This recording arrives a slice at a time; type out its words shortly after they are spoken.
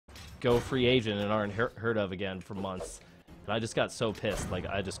go free agent and aren't heard of again for months. And I just got so pissed. Like,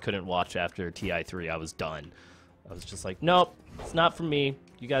 I just couldn't watch after TI3. I was done. I was just like, nope, it's not for me.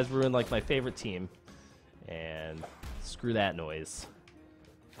 You guys ruined, like, my favorite team. And screw that noise.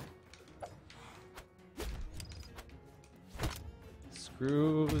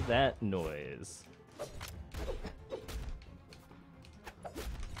 Screw that noise.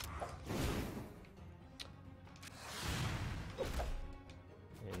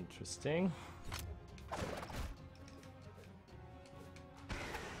 Interesting.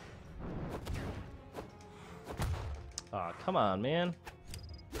 Aw, come on, man.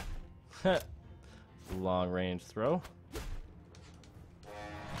 Long range throw.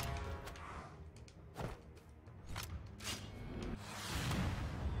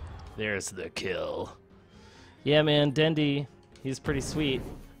 There's the kill. Yeah, man, Dendi, he's pretty sweet.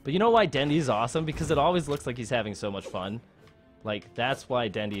 But you know why Dendi's awesome? Because it always looks like he's having so much fun. Like, that's why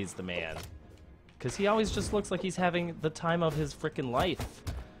Dendi's the man. Because he always just looks like he's having the time of his frickin' life.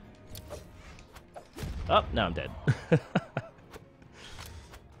 Oh, now I'm dead.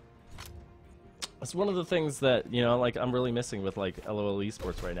 That's one of the things that, you know, like, I'm really missing with, like, LOL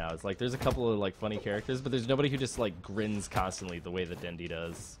Esports right now. It's like, there's a couple of, like, funny characters, but there's nobody who just, like, grins constantly the way that Dendi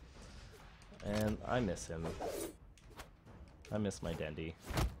does. And I miss him. I miss my Dendi.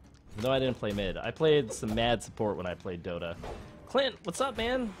 Even though I didn't play mid. I played some mad support when I played Dota. Clint, what's up,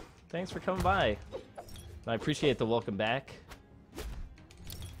 man? Thanks for coming by. I appreciate the welcome back.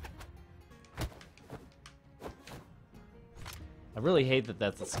 I really hate that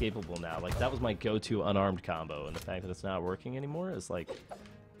that's escapable now. Like, that was my go-to unarmed combo, and the fact that it's not working anymore is, like,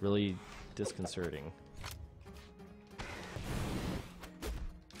 really disconcerting.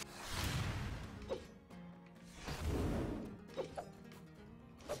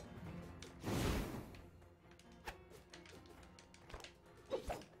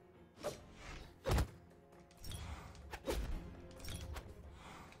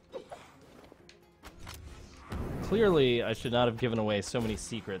 Clearly, I should not have given away so many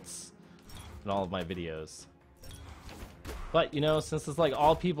secrets in all of my videos. But, you know, since it's like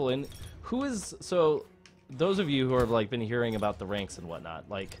all people in... Who is... So, those of you who have, like, been hearing about the ranks and whatnot,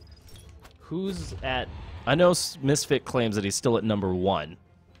 like, who's at... I know Misfit claims that he's still at number 1,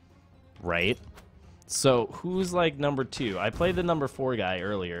 right? So, who's, like, number 2? I played the number 4 guy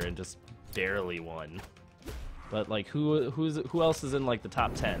earlier and just barely won. But, like, who else is in, like, the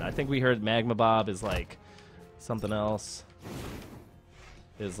top 10? I think we heard Magma Bob is, like... Something else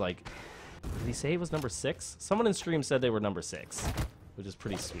is like, did he say it was number 6? Someone in stream said they were number 6, which is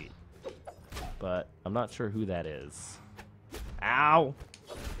pretty sweet. But I'm not sure who that is. Ow!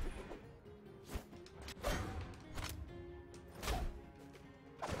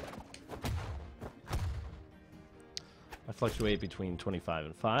 I fluctuate between 25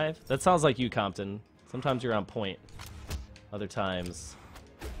 and 5. That sounds like you, Compton. Sometimes you're on point. Other times...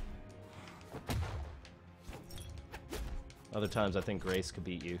 Other times, I think Grace could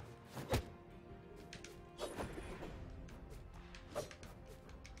beat you.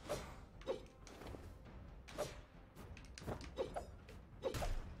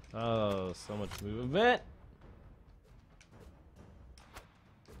 Oh, so much movement.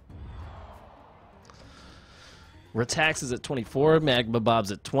 Retax is at 24. Magma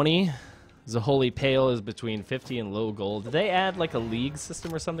Bob's at 20. Zaholi Pale is between 50 and low gold. Did they add like a league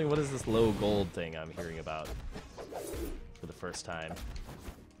system or something? What is this low gold thing I'm hearing about? For the first time.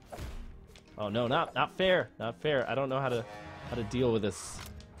 Oh no, not fair. Not fair. I don't know how to deal with this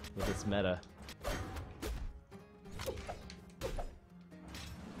meta.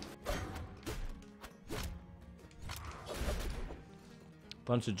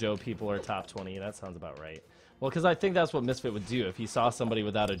 Bunch of Joe people are top 20. That sounds about right. Well, because I think that's what Misfit would do. If he saw somebody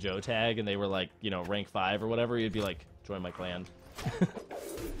without a Joe tag and they were like, you know, rank 5 or whatever, he'd be like, join my clan.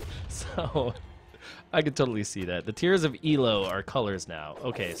 So... I could totally see that. The tiers of ELO are colors now.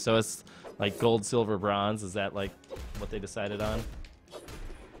 Okay, so it's like gold, silver, bronze. Is that like what they decided on?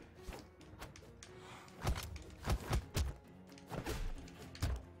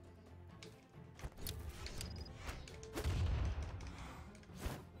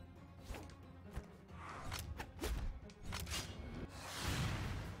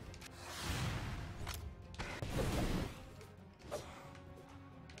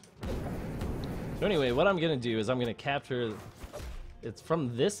 So anyway, what I'm going to do is I'm going to capture... It's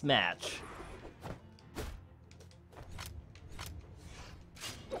from this match.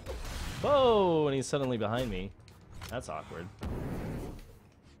 Whoa! And he's suddenly behind me. That's awkward.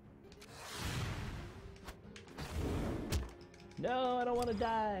 No, I don't want to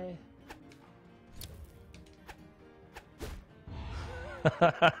die.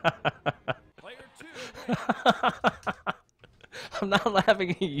 Player 2 wins. I'm not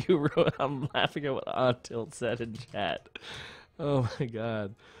laughing at you, Ruin. I'm laughing at what Untilt said in chat. Oh my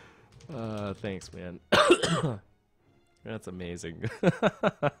god. Thanks, man. That's amazing.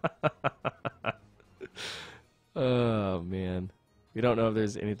 Oh man. We don't know if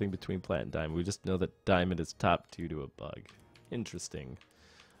there's anything between plat and diamond. We just know that diamond is top 2 to a bug. Interesting.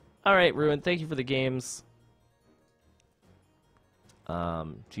 Alright, Ruin, thank you for the games.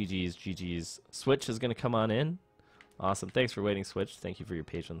 GG's. Switch is going to come on in. Awesome. Thanks for waiting, Switch. Thank you for your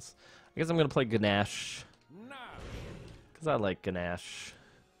patience. I guess I'm going to play Ganache. Because I like Ganache.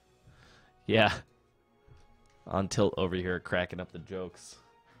 Yeah. On Tilt over here cracking up the jokes.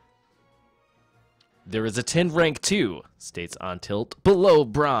 There is a 10 rank 2, states On Tilt, below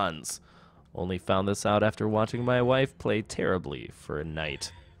bronze. Only found this out after watching my wife play terribly for a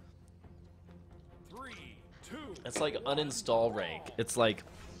night. 3, 2. It's like uninstall rank. It's like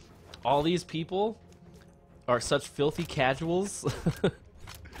all these people are such filthy casuals.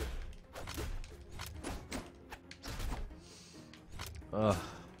 Ugh.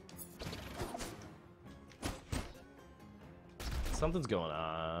 Something's going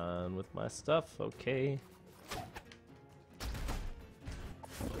on with my stuff. Okay.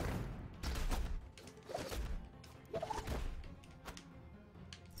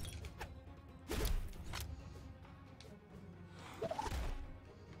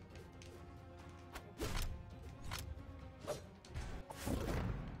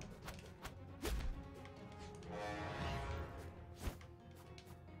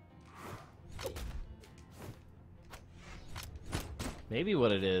 Maybe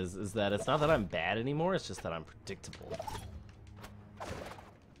what it is that it's not that I'm bad anymore, it's just that I'm predictable.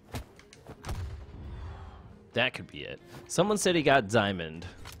 That could be it. Someone said he got diamond,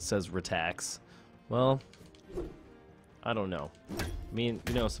 says Retax. Well, I don't know. I mean,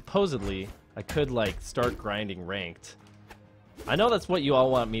 you know, supposedly I could like start grinding ranked. I know that's what you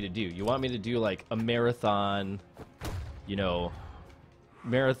all want me to do. You want me to do like a marathon, you know,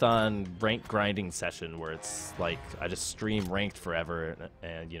 marathon rank grinding session where it's like I just stream ranked forever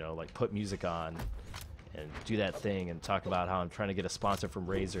and you know, like put music on and do that thing and talk about how I'm trying to get a sponsor from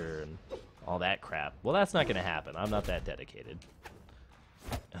Razer and all that crap. Well, that's not gonna happen. I'm not that dedicated.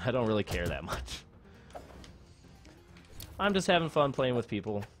 I don't really care that much. I'm just having fun playing with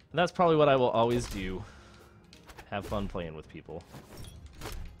people. And that's probably what I will always do. Have fun playing with people.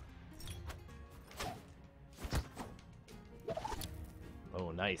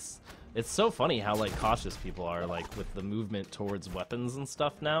 Oh, nice. It's so funny how, like, cautious people are, like, with the movement towards weapons and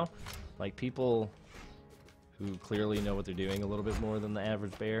stuff now. Like, people who clearly know what they're doing a little bit more than the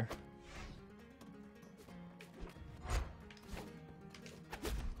average bear.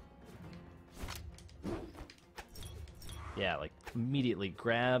 Yeah, like, immediately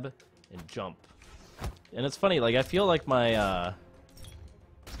grab and jump. And it's funny, like, I feel like my,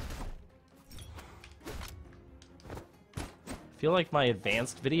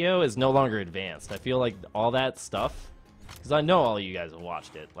 advanced video is no longer advanced. I feel like all that stuff, because I know all of you guys have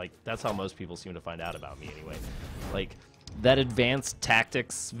watched it. Like, that's how most people seem to find out about me anyway. Like, that advanced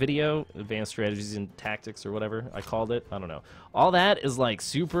tactics video, advanced strategies and tactics or whatever I called it, I don't know. All that is, like,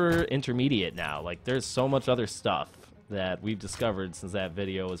 super intermediate now. Like, there's so much other stuff that we've discovered since that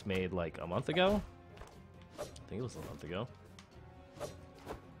video was made, like, a month ago? I think it was a month ago.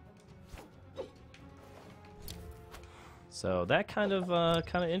 So that kind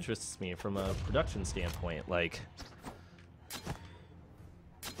of interests me from a production standpoint. Like,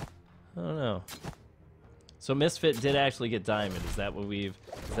 I don't know. So Misfit did actually get diamond. Is that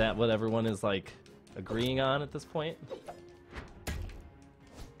what everyone is like agreeing on at this point?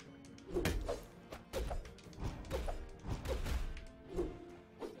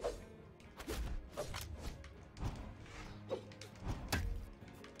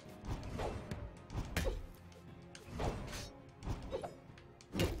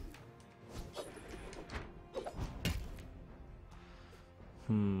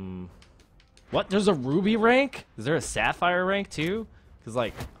 What? There's a Ruby rank? Is there a Sapphire rank too? Because,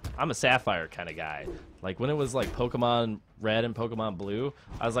 like, I'm a Sapphire kind of guy. Like, when it was, like, Pokemon Red and Pokemon Blue,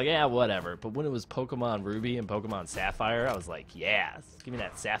 I was like, yeah, whatever. But when it was Pokemon Ruby and Pokemon Sapphire, I was like, yeah, give me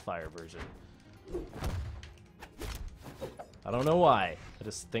that Sapphire version. I don't know why. I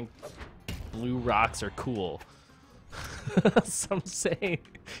just think blue rocks are cool. Some say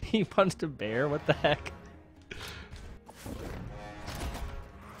he punched a bear? What the heck?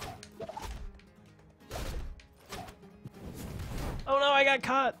 Oh no, I got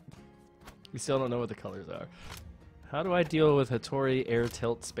caught! We still don't know what the colors are. How do I deal with Hattori air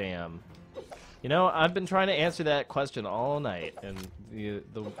tilt spam? You know, I've been trying to answer that question all night, and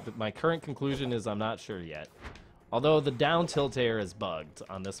my current conclusion is I'm not sure yet. Although the down tilt air is bugged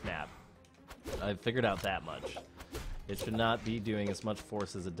on this map. I've figured out that much. It should not be doing as much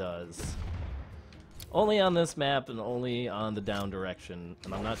force as it does. Only on this map and only on the down direction.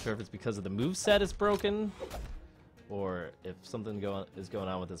 And I'm not sure if it's because of the moveset is broken or if something is going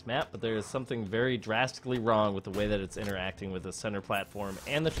on with this map, but there is something very drastically wrong with the way that it's interacting with the center platform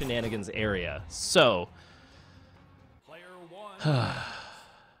and the shenanigans area. So, Player one.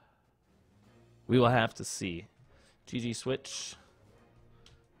 we will have to see. GG Switch.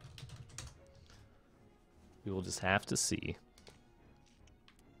 We will just have to see.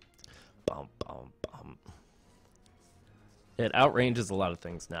 Bum, bum, bum. It outranges a lot of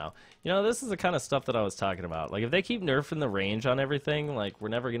things now. You know, this is the kind of stuff that I was talking about. Like, if they keep nerfing the range on everything, like, we're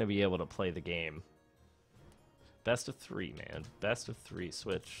never going to be able to play the game. Best of 3, man. Best of 3,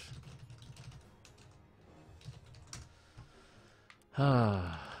 Switch. You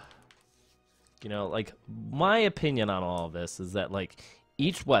know, like, my opinion on all of this is that, like,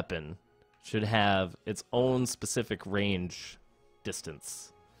 each weapon should have its own specific range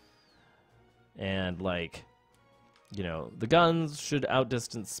distance. And, like, you know, the guns should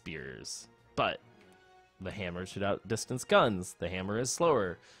outdistance spears, but the hammer should outdistance guns. The hammer is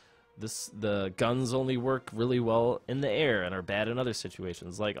slower. The guns only work really well in the air and are bad in other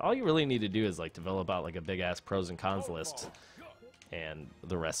situations. Like, all you really need to do is, like, develop out, like, a big-ass pros and cons list and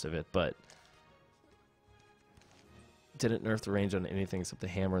the rest of it, but didn't nerf the range on anything except the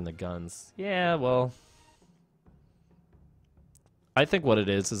hammer and the guns. Yeah, well, I think what it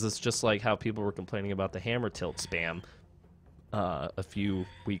is it's just like how people were complaining about the hammer tilt spam a few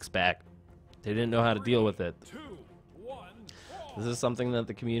weeks back. They didn't know how to deal with it. 2, 1, This is something that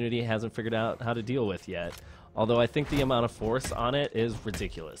the community hasn't figured out how to deal with yet. Although I think the amount of force on it is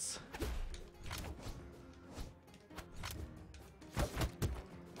ridiculous.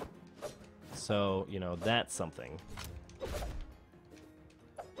 So, you know, that's something.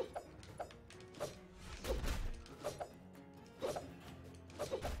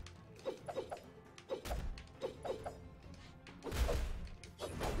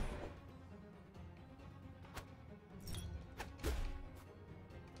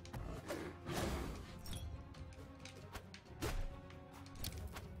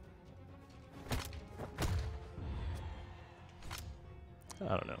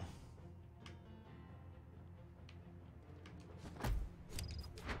 I don't know.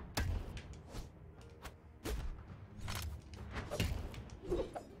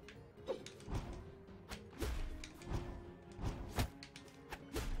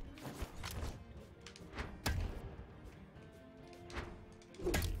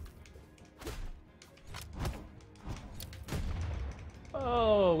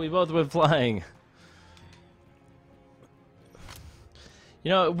 Oh, we both went flying. You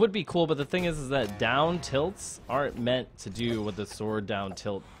know, it would be cool, but the thing is that down tilts aren't meant to do what the sword down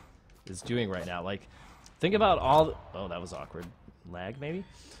tilt is doing right now. Like, think about all... Oh, that was awkward. Lag, maybe?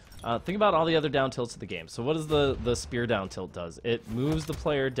 Think about all the other down tilts of the game. So what does the spear down tilt does? It moves the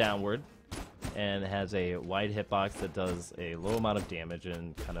player downward and has a wide hitbox that does a low amount of damage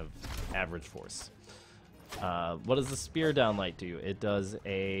and kind of average force. What does the spear down light do? It does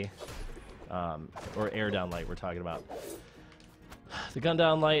a... or air down light we're talking about. The gun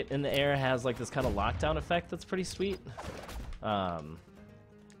down light in the air has like this kind of lockdown effect that's pretty sweet.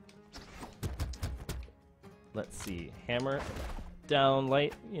 Let's see. Hammer down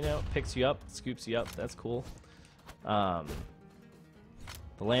light, you know, picks you up, scoops you up. That's cool. The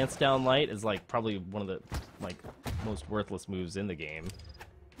lance down light is like probably one of the like most worthless moves in the game.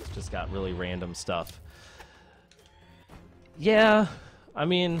 It's just got really random stuff. Yeah, I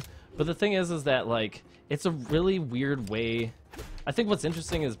mean, but the thing is that like it's a really weird way. I think what's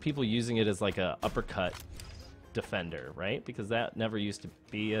interesting is people using it as like a uppercut defender, right? Because that never used to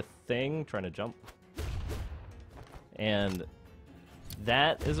be a thing, trying to jump. And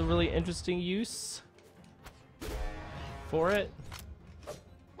that is a really interesting use for it.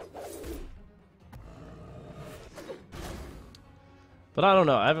 But I don't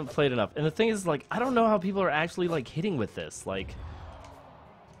know, I haven't played enough. And the thing is, like, I don't know how people are actually, like, hitting with this. Like,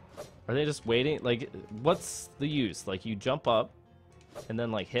 are they just waiting? Like, what's the use? Like, you jump up and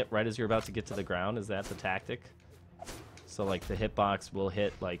then, like, hit right as you're about to get to the ground? Is that the tactic? So, like, the hitbox will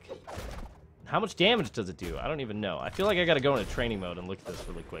hit, like... How much damage does it do? I don't even know. I feel like I gotta go into training mode and look at this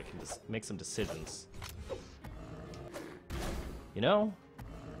really quick and just make some decisions. You know?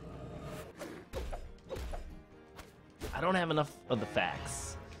 I don't have enough of the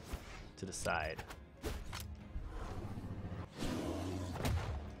facts to decide.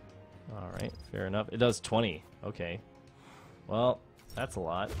 All Alright, fair enough. It does 20. Okay. Well, that's a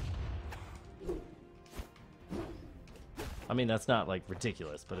lot. I mean, that's not, like,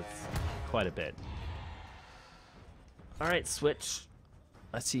 ridiculous, but it's quite a bit. Alright, Switch.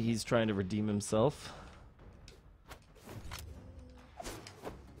 I see he's trying to redeem himself.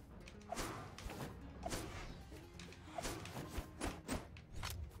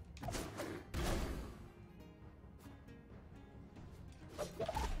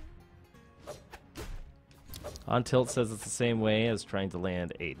 On Tilt says it's the same way as trying to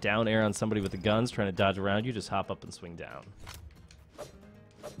land a down air on somebody with the guns, trying to dodge around you, just hop up and swing down.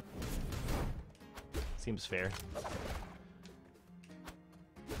 Seems fair.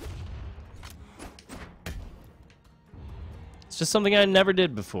 It's just something I never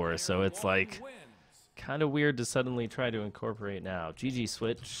did before, so it's like kind of weird to suddenly try to incorporate now. GG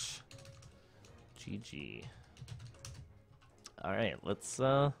Switch. GG. Alright, let's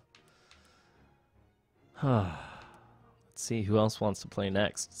see who else wants to play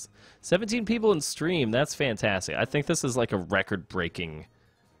next. 17 people in stream. That's fantastic. I think this is like a record-breaking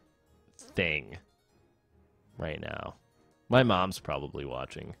thing right now. My mom's probably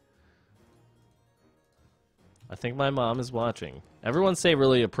watching. I think my mom is watching. Everyone say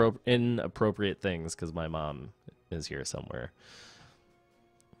really inappropriate things because my mom is here somewhere.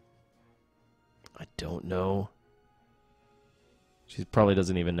 I don't know. She probably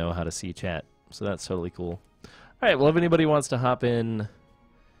doesn't even know how to see chat, so that's totally cool. All right, well, if anybody wants to hop in,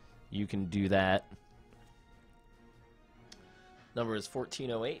 you can do that. Number is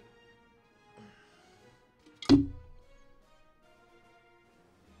 1408.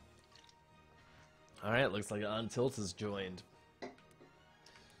 All right, looks like On Tilt has joined.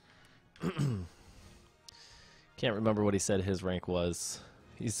 Can't remember what he said his rank was.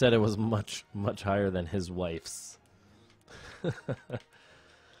 He said it was much, much higher than his wife's. All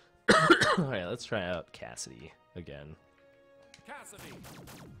right, let's try out Cassidy again. Cassidy.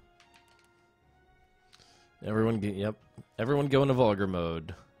 Everyone go into vulgar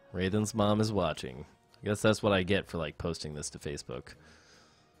mode. Raven's mom is watching. I guess that's what I get for like posting this to Facebook.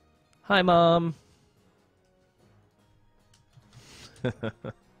 Hi, Mom.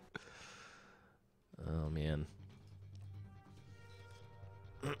 Oh man.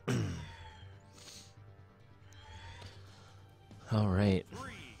 All right.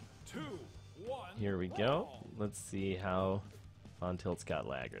 3, 2, 1. Here we go. Let's see how On Tilt's got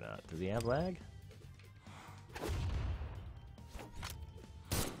lag or not. Does he have lag?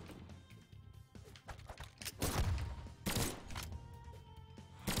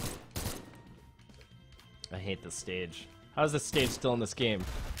 I hate this stage. How is this stage still in this game?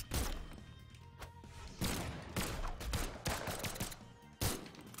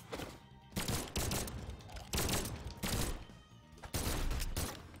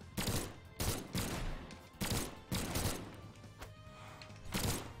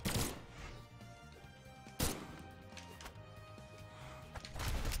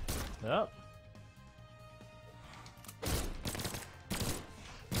 Oh.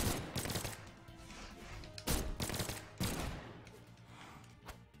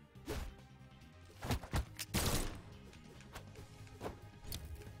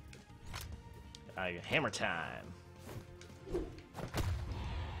 Hammer time.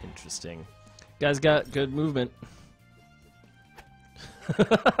 Interesting. Guys got good movement.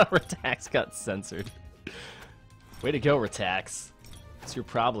 Retax got censored. Way to go, Retax. What's your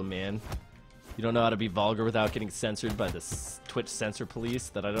problem, man? You don't know how to be vulgar without getting censored by the Twitch censor police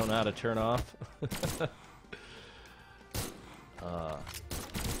that I don't know how to turn off?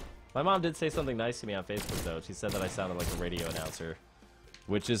 My mom did say something nice to me on Facebook, though. She said that I sounded like a radio announcer.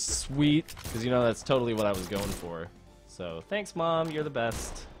 Which is sweet, because, you know, that's totally what I was going for. So, thanks, Mom. You're the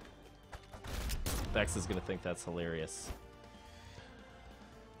best. Bex is going to think that's hilarious.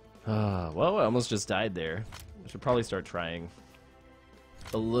 Well, I almost just died there. I should probably start trying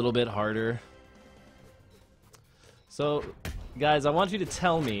a little bit harder. So, guys, I want you to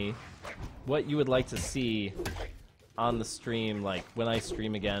tell me what you would like to see on the stream, like, when I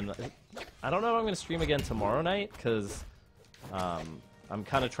stream again. I don't know if I'm going to stream again tomorrow night, because I'm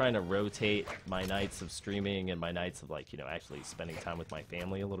kind of trying to rotate my nights of streaming and my nights of, like, you know, actually spending time with my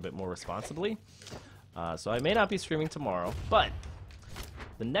family a little bit more responsibly. So I may not be streaming tomorrow, but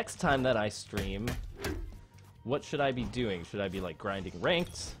the next time that I stream, what should I be doing? Should I be, like, grinding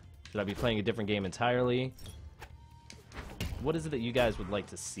ranked? Should I be playing a different game entirely? What is it that you guys would like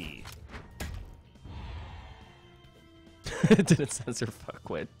to see? Didn't censor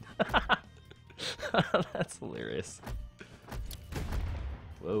fuckwit. That's hilarious.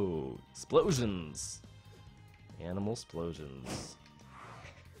 Whoa. Explosions. Animal explosions.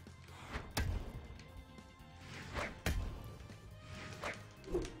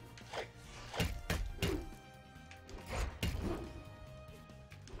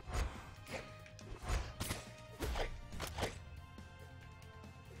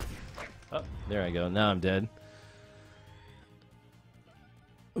 There I go. Now I'm dead.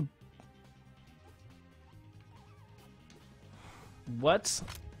 What?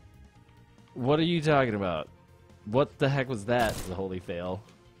 What are you talking about? What the heck was that? The holy fail.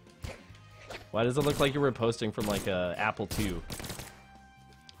 Why does it look like you were posting from like a Apple II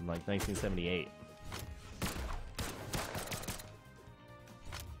from like 1978?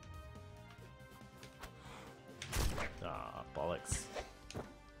 Ah, bollocks.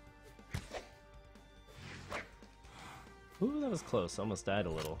 Ooh, that was close. Almost died a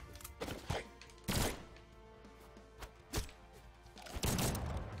little.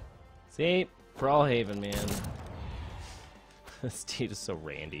 See? Brawlhaven, man. This dude is so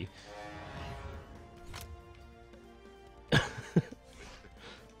randy.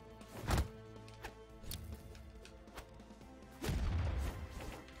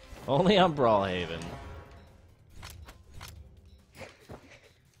 Only on Brawlhaven.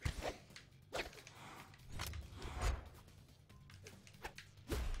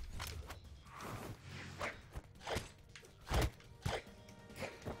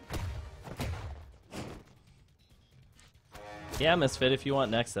 Yeah, Misfit, if you want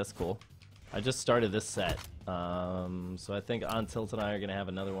next, that's cool. I just started this set. So I think On Tilt and I are going to have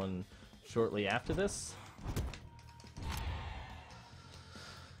another one shortly after this.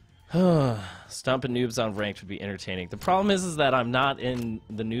 Stomping noobs on ranked would be entertaining. The problem is that I'm not in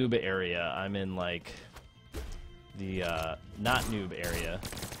the noob area. I'm in, like, the not noob area.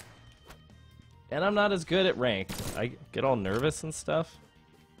 And I'm not as good at ranked. I get all nervous and stuff.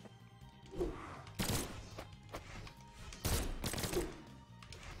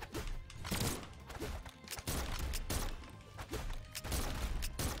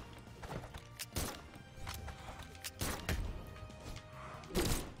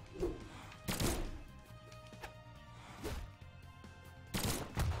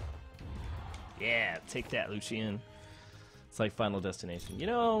 Yeah, take that, Lucian. It's like Final Destination. You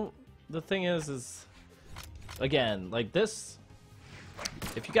know, the thing is again, like this,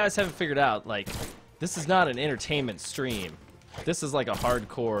 if you guys haven't figured out, like, this is not an entertainment stream. This is like a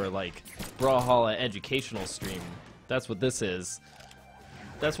hardcore, like, Brawlhalla educational stream. That's what this is.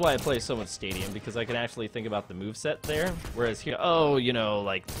 That's why I play so much Stadium, because I can actually think about the moveset there. Whereas here, oh, you know,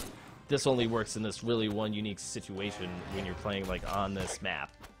 like, this only works in this really one unique situation when you're playing, like, on this map.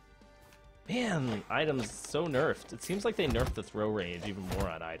 Man, items so nerfed. It seems like they nerfed the throw range even more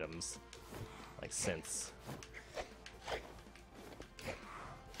on items. Like, since.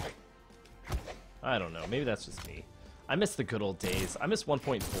 I don't know. Maybe that's just me. I miss the good old days. I miss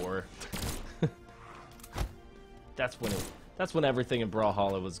 1.4. That's when everything in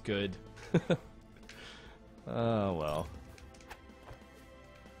Brawlhalla was good. Oh, well.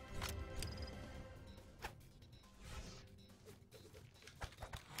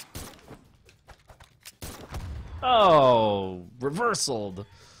 Oh, reversaled.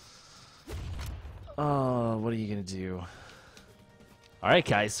 Oh, what are you gonna do? Alright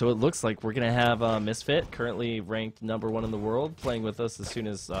guys, so it looks like we're gonna have Misfit, currently ranked #1 in the world, playing with us as soon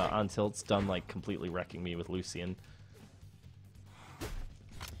as On Tilt's done, like, completely wrecking me with Lucian.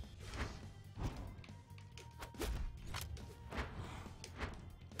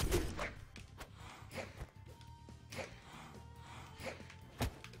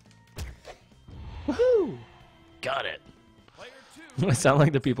 Woohoo! Got it. I sound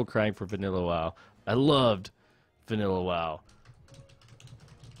like the people crying for Vanilla WoW. I loved Vanilla WoW.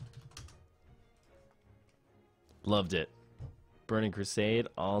 Loved it. Burning Crusade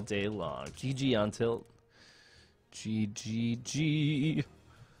all day long. GG On Tilt. GGG.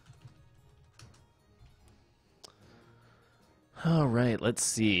 Alright, let's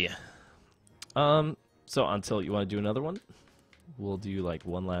see. So On Tilt, you want to do another one? We'll do like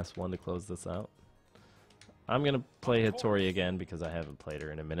one last one to close this out. I'm gonna play Hattori again because I haven't played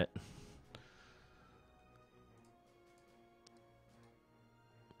her in a minute.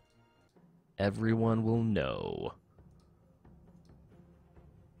 Everyone will know.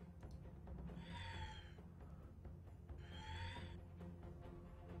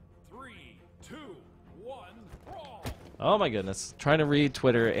 Three, two, one, brawl. Oh my goodness. Trying to read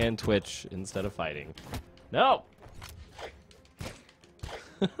Twitter and Twitch instead of fighting. No!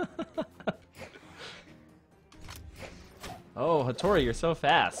 Oh, Hattori, you're so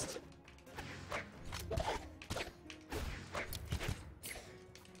fast.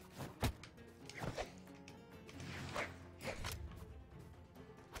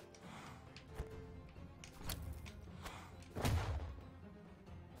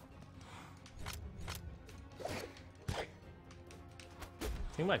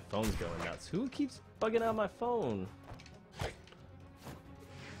 I think my phone's going nuts. Who keeps bugging out my phone?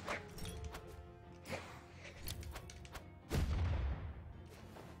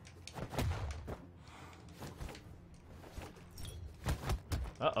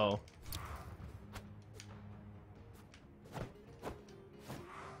 Uh-oh.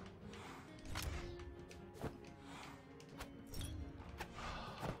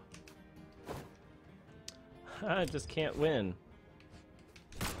 I just can't win.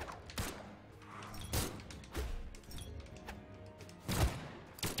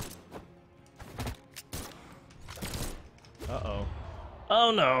 Uh-oh.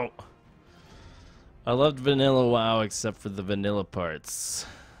 Oh no! I loved Vanilla WoW except for the vanilla parts.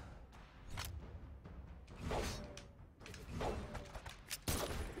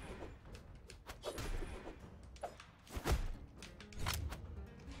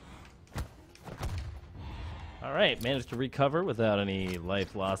 Alright, managed to recover without any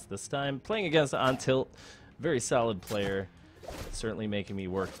life lost this time. Playing against On Tilt, very solid player. Certainly making me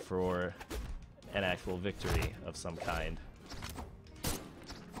work for an actual victory of some kind.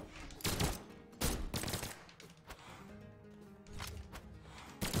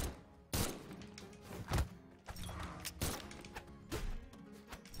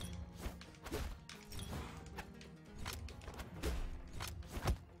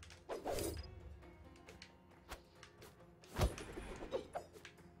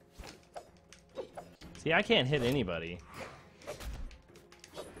 See, I can't hit anybody.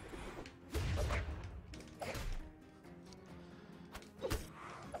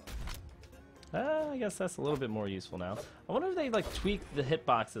 I guess that's a little bit more useful now. I wonder if they like tweak the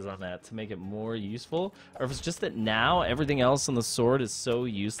hitboxes on that to make it more useful, or if it's just that now everything else on the sword is so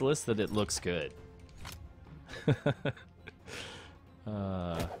useless that it looks good.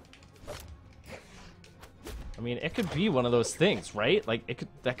 I mean, it could be one of those things, right? Like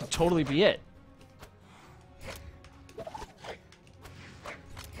that could totally be it.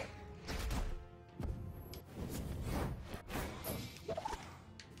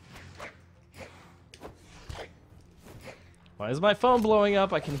 Why is my phone blowing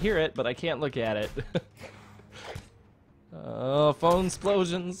up? I can hear it, but I can't look at it. Oh, phone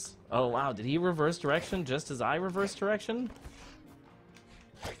explosions. Oh, wow. Did he reverse direction just as I reversed direction?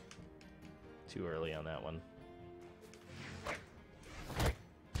 Too early on that one.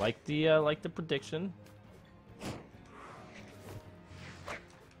 Like the prediction.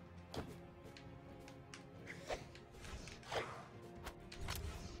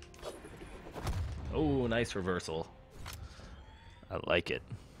 Oh, nice reversal. I like it.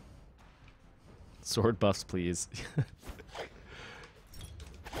 Sword buffs, please.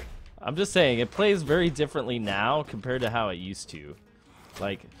 I'm just saying, it plays very differently now compared to how it used to.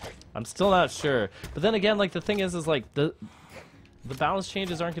 Like, I'm still not sure. But then again, like, the thing is like, the balance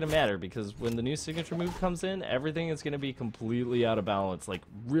changes aren't going to matter, because when the new signature move comes in, everything is going to be completely out of balance, like,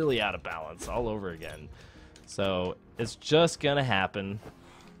 really out of balance all over again. So, it's just going to happen.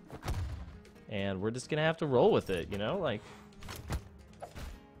 And we're just going to have to roll with it, you know? Like,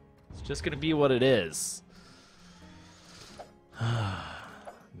 it's just going to be what it is.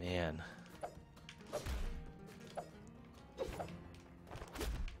 Man.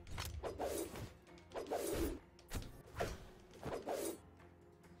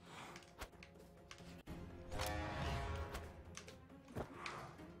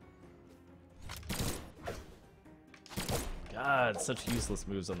 God, such useless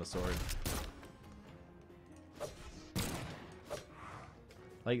moves on the sword.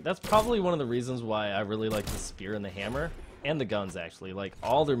 Like, that's probably one of the reasons why I really like the spear and the hammer, and the guns, actually. Like,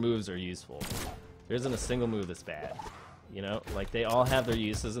 all their moves are useful. There isn't a single move that's bad. You know? Like, they all have their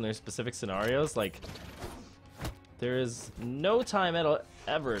uses in their specific scenarios. Like, there is no time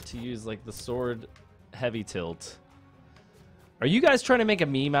ever to use, like, the sword heavy tilt. Are you guys trying to make a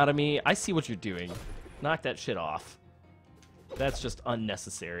meme out of me? I see what you're doing. Knock that shit off. That's just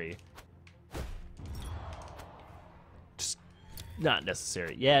unnecessary. Not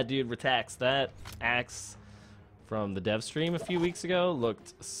necessary. Yeah, dude, Retax, that axe from the dev stream a few weeks ago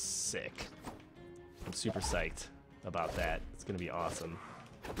looked sick. I'm super psyched about that. It's gonna be awesome.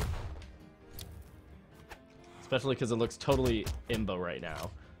 Especially because it looks totally imbo right now.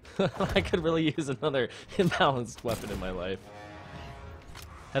 I could really use another imbalanced weapon in my life.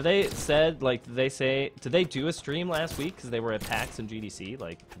 Have they said, like, did they do a stream last week because they were at PAX and GDC?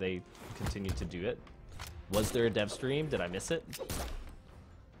 Like, did they continue to do it? Was there a dev stream? Did I miss it?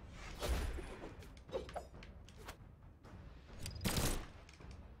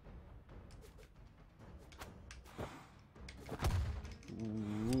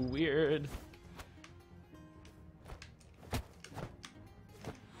 Ooh, weird.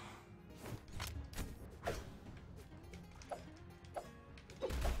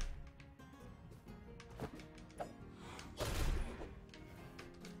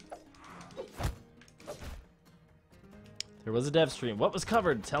 There was a dev stream. What was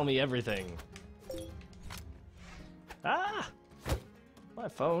covered? Tell me everything. Ah! My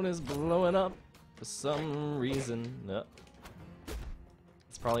phone is blowing up for some reason. No.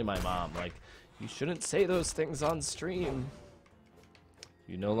 It's probably my mom. Like, you shouldn't say those things on stream.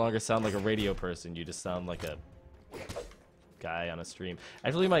 You no longer sound like a radio person. You just sound like a guy on a stream.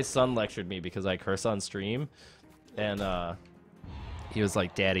 Actually, my son lectured me because I curse on stream. And he was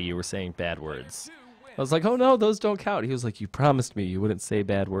like, Daddy, you were saying bad words. I was like, oh no, those don't count. He was like, you promised me you wouldn't say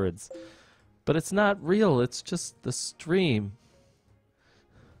bad words. But it's not real. It's just the stream.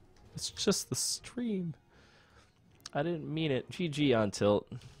 It's just the stream. I didn't mean it. GG on Tilt.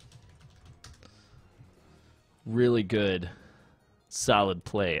 Really good. Solid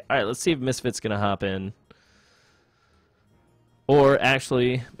play. Alright, let's see if Misfit's gonna hop in. Or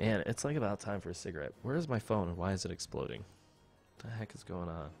actually, man, it's like about time for a cigarette. Where is my phone and why is it exploding? What the heck is going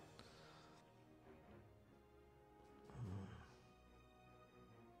on?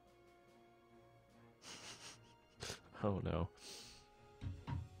 Oh no.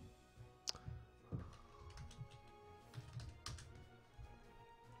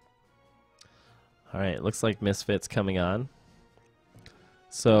 Alright, looks like Misfit's coming on.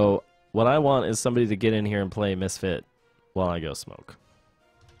 So, what I want is somebody to get in here and play Misfit while I go smoke.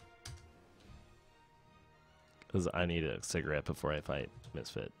 Because I need a cigarette before I fight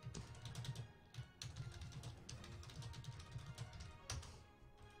Misfit.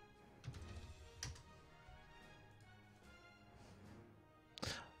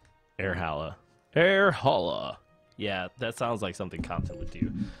 Air Holla. Air Holla. Yeah, that sounds like something Compton would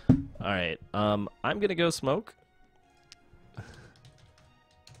do. Alright, I'm gonna go smoke.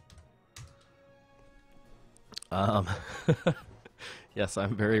 Yes,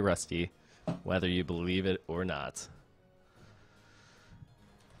 I'm very rusty, whether you believe it or not.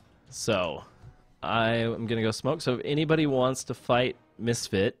 So, I am gonna go smoke. So if anybody wants to fight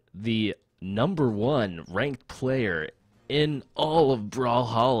Misfit, the #1 ranked player in all of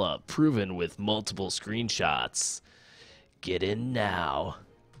Brawlhalla, proven with multiple screenshots, get in now.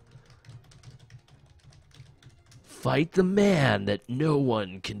 Fight the man that no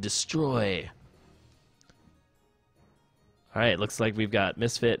one can destroy. Alright, looks like we've got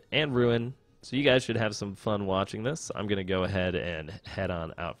Misfit and Ruin. So you guys should have some fun watching this. I'm going to go ahead and head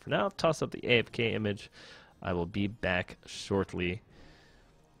on out for now. Toss up the AFK image. I will be back shortly.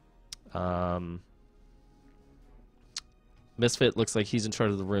 Misfit looks like he's in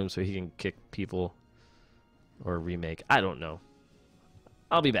charge of the room so he can kick people or remake. I don't know.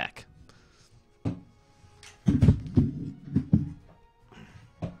 I'll be back.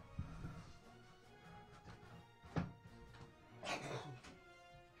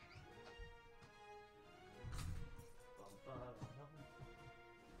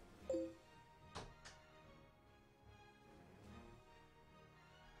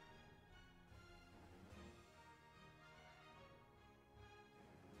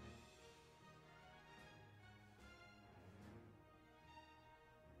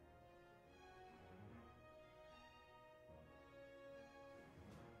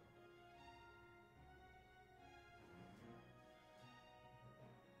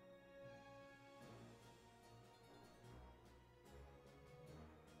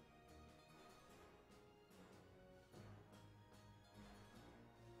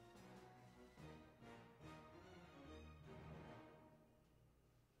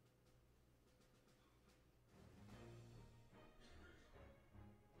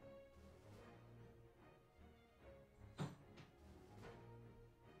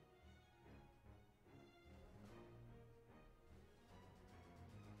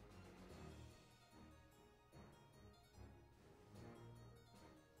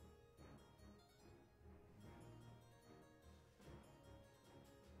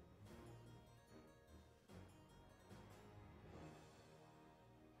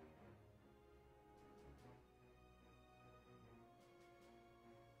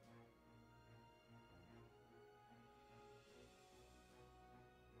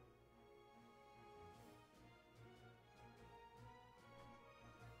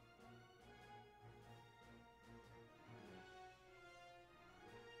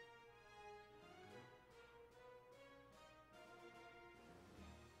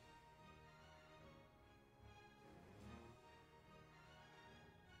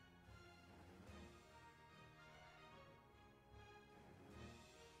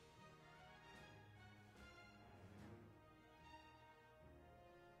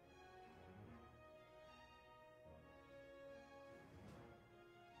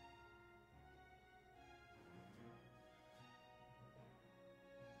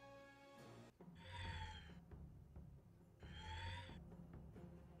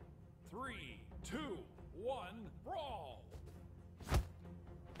 2, 1, brawl!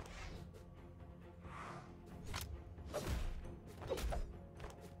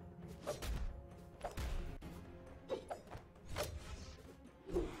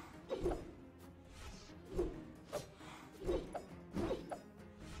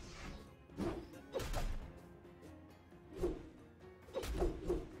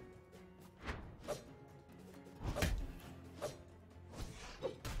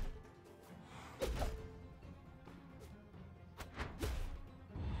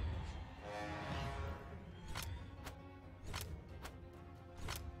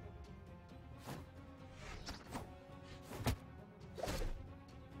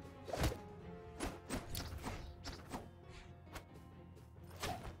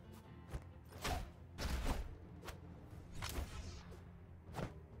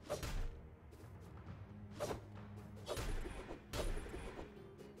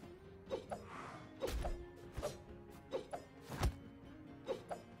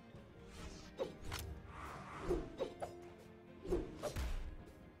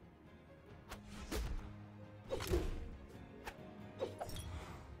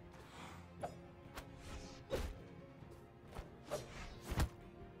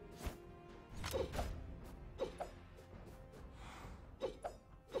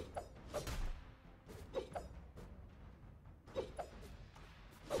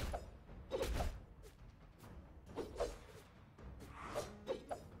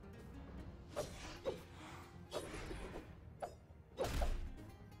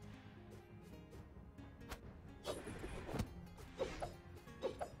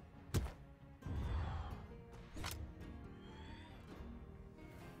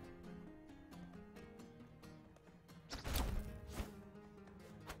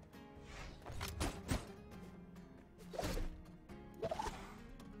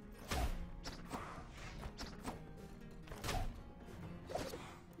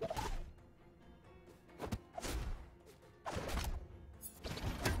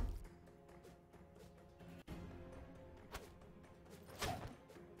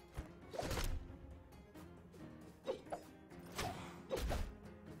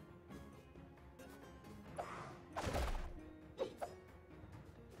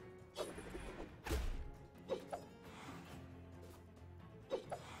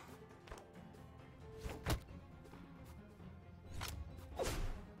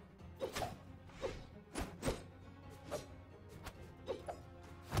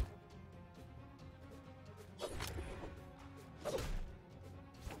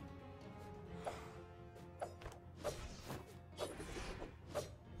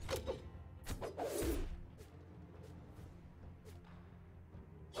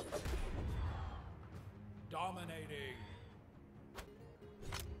 Dominating.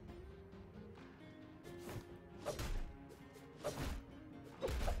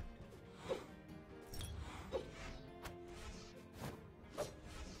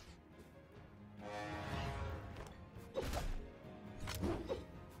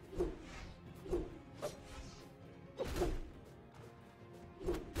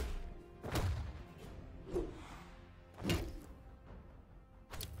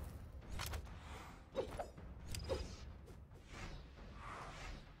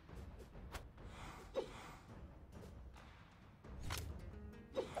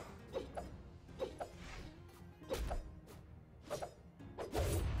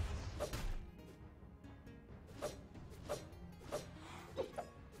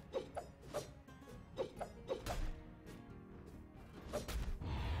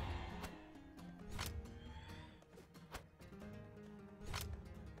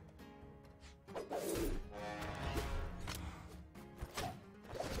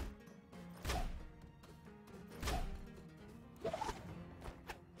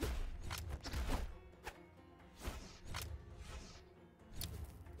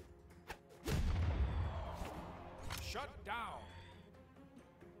 Shut down.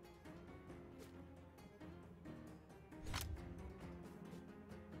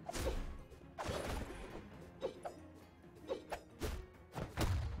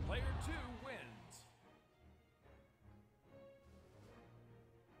 Player 2 wins.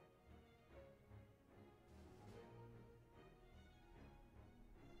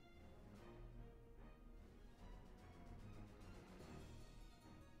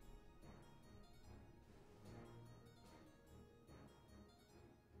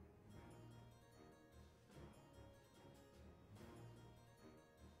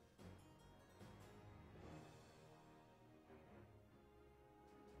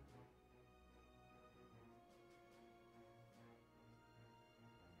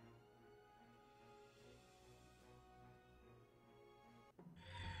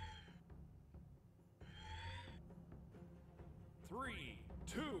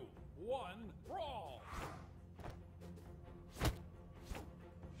 1, brawl.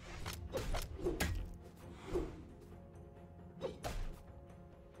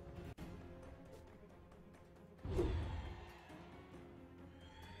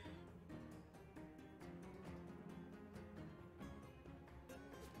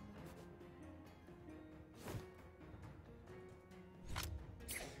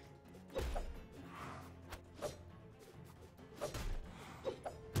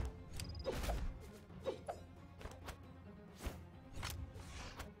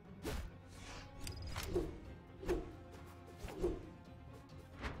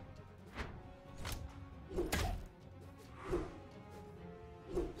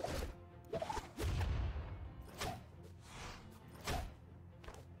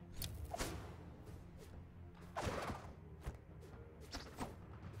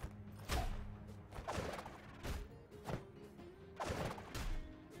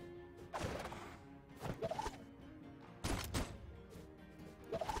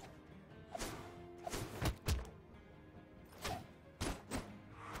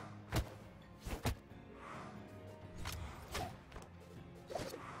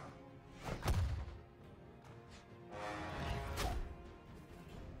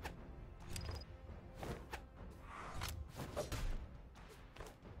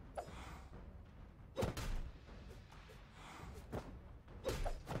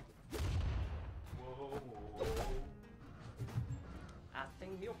 I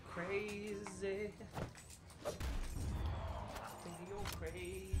think you're crazy. I think you're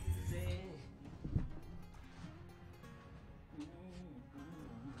crazy.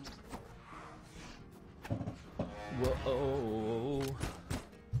 Whoa.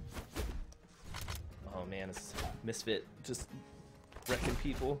 Oh man, it's Misfit just wrecking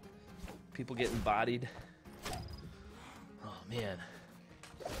people. People getting bodied. Oh man.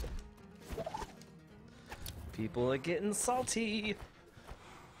 People are getting salty.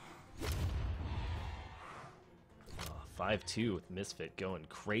 5-2 with Misfit going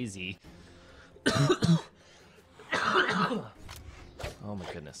crazy. Oh my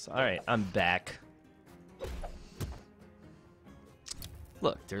goodness. Alright, I'm back.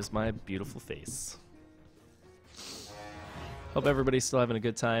 Look, there's my beautiful face. Hope everybody's still having a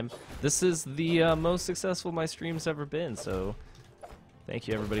good time. This is the most successful my stream's ever been, so thank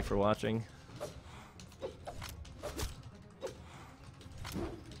you everybody for watching.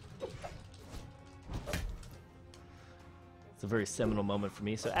 It's a very seminal moment for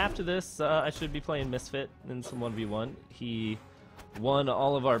me. So after this, I should be playing Misfit in some 1v1. He won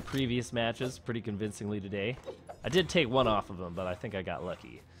all of our previous matches pretty convincingly today. I did take one off of him, but I think I got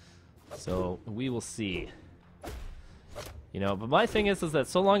lucky. So we will see. You know, but my thing is that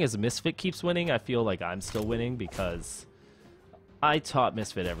so long as Misfit keeps winning, I feel like I'm still winning because I taught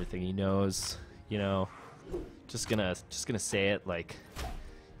Misfit everything he knows. You know, just gonna say it, like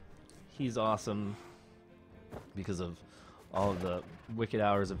he's awesome because of all of the wicked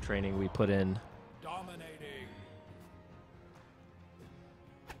hours of training we put in. Dominating.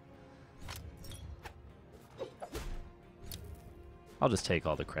 I'll just take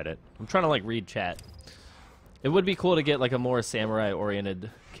all the credit. I'm trying to like read chat. It would be cool to get like a more samurai-oriented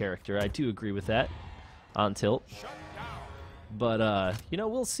character. I do agree with that on Tilt. Shut down. But you know,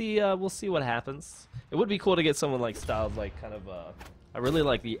 we'll see what happens. It would be cool to get someone like styled like kind of I really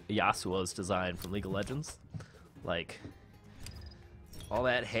like the Yasuo's design from League of Legends. Like all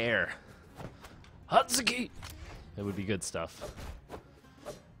that hair. Hatsuki! It would be good stuff.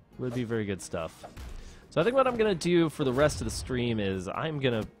 It would be very good stuff. So I think what I'm going to do for the rest of the stream is I'm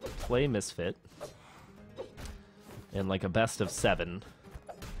going to play Misfit in like a best of 7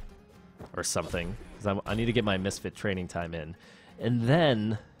 or something. Because I need to get my Misfit training time in. And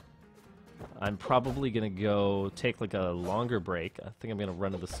then I'm probably going to go take like a longer break. I think I'm going to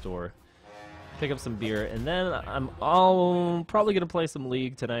run to the store, pick up some beer, and then I'm probably going to play some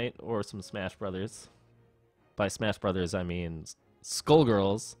League tonight or some Smash Brothers. By Smash Brothers, I mean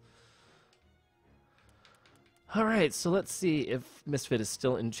Skullgirls. Alright, so let's see if Misfit is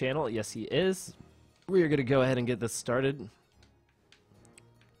still in channel. Yes, he is. We are going to go ahead and get this started.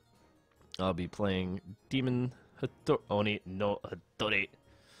 I'll be playing Demon Oni no Hattori.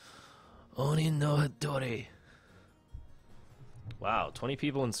 Oni no Hattori. Wow, 20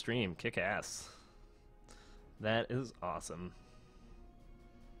 people in stream. Kick ass. That is awesome.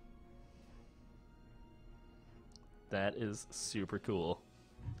 That is super cool.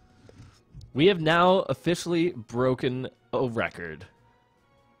 We have now officially broken a record.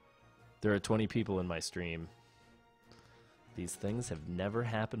 There are 20 people in my stream. These things have never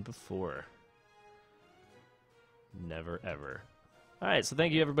happened before. Never, ever. Alright, so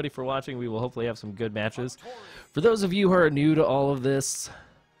thank you everybody for watching. We will hopefully have some good matches. For those of you who are new to all of this,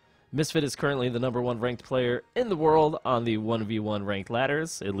 Misfit is currently the #1 ranked player in the world on the 1v1 ranked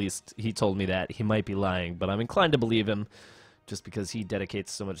ladders. At least he told me that. He might be lying, but I'm inclined to believe him just because he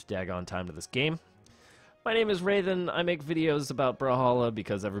dedicates so much daggone time to this game. My name is Raven. I make videos about Brawlhalla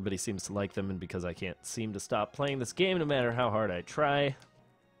because everybody seems to like them and because I can't seem to stop playing this game no matter how hard I try.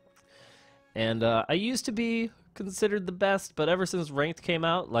 And I used to be considered the best, but ever since Ranked came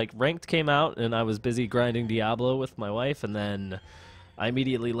out, and I was busy grinding Diablo with my wife, and then I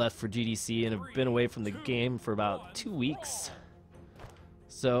immediately left for GDC and have been away from the game for about 2 weeks.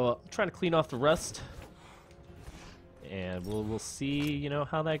 So I'm trying to clean off the rust, and we'll see, you know,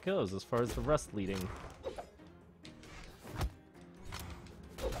 how that goes as far as the rust leading.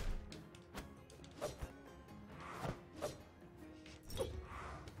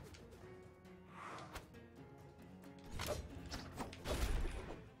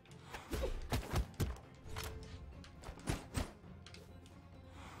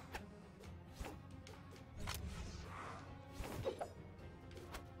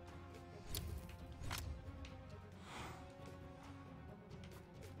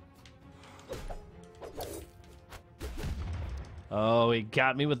 Oh, he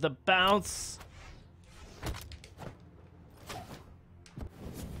got me with the bounce.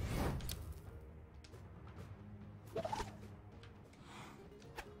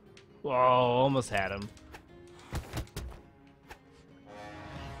 Whoa, almost had him.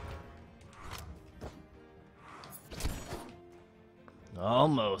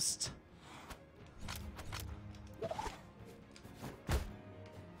 Almost.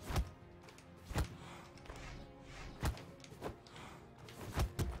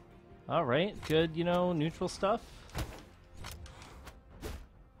 All right, good, you know, neutral stuff.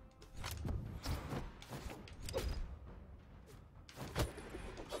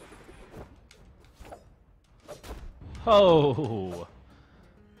 Oh.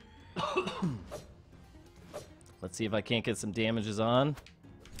 Let's see if I can't get some damages on.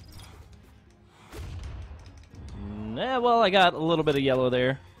 Well, I got a little bit of yellow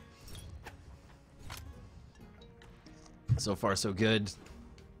there. So far, so good.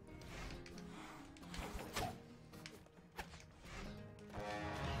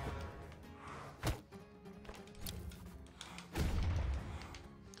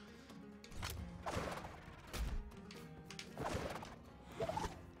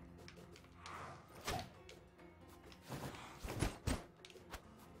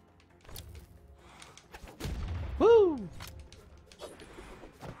 Woo!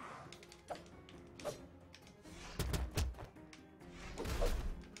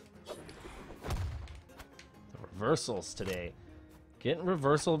 The reversals today. Getting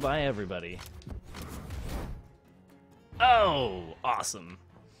reversal by everybody. Oh, awesome.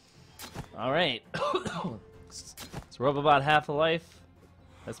 All right. So we're up about half a life.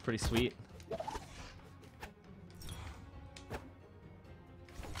 That's pretty sweet.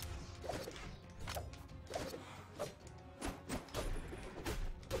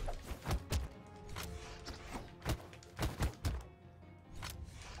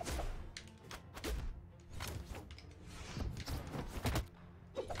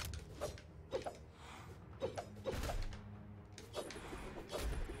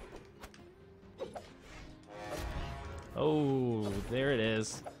 Oh, there it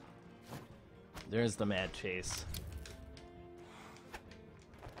is. There's the mad chase.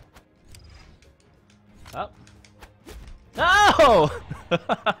 Up. Oh!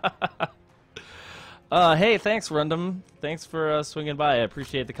 Hey, thanks, Rundum. Thanks for swinging by. I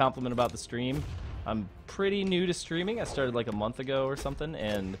appreciate the compliment about the stream. I'm pretty new to streaming. I started like a month ago or something,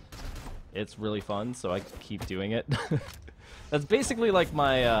 and it's really fun, so I keep doing it. That's basically like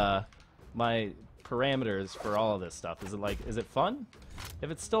my my parameters for all of this stuff. Is it fun?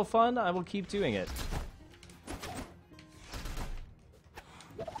 If it's still fun, I will keep doing it.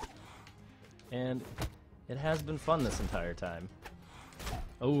 And it has been fun this entire time.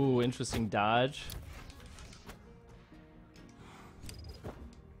 Oh, interesting dodge.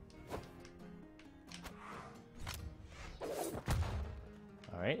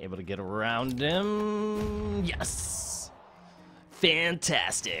 Alright, able to get around him. Yes!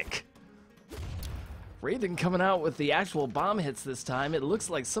 Fantastic! Raven coming out with the actual bomb hits this time. It looks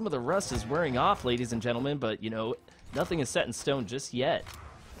like some of the rust is wearing off, ladies and gentlemen, but, you know, nothing is set in stone just yet.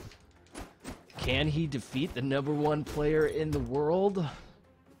 Can he defeat the #1 player in the world?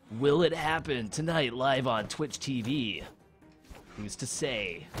 Will it happen tonight live on Twitch TV? Who's to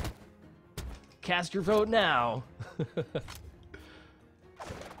say? Cast your vote now.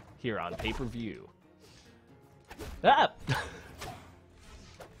 Here on pay-per-view. Ah!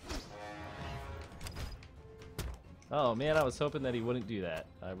 Oh man, I was hoping that he wouldn't do that.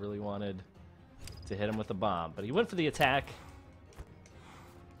 I really wanted to hit him with the bomb, but he went for the attack.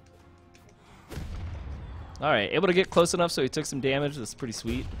 Alright, able to get close enough so he took some damage. That's pretty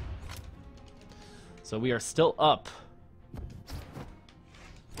sweet. So we are still up.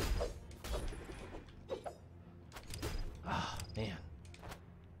 Ah, man.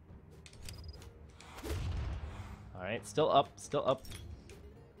 Alright, still up, still up.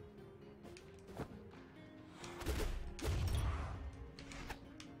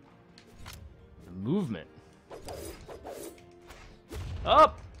 The movement.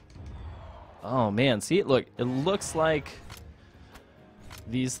 Up! Oh man, see, look, it looks like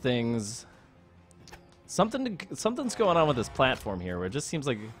these things... Something's going on with this platform here where it just seems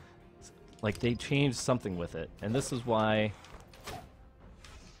like they changed something with it. And this is why...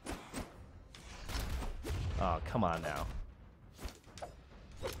 Oh, come on now.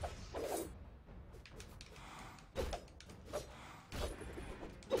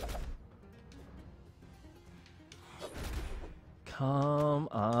 Come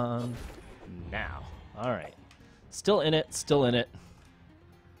on now. All right. Still in it, still in it.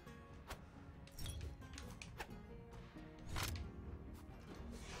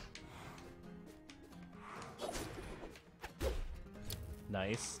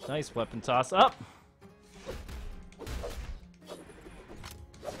 Nice, nice weapon toss up.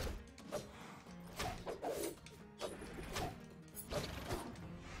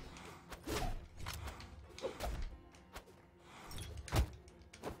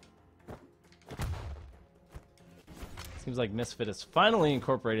 Seems like Misfit has finally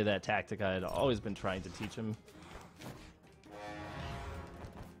incorporated that tactic I had always been trying to teach him.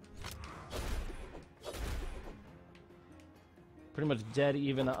 Pretty much dead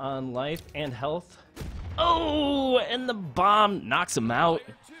even on life and health. Oh, and the bomb knocks him out.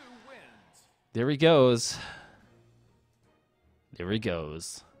 There he goes. There he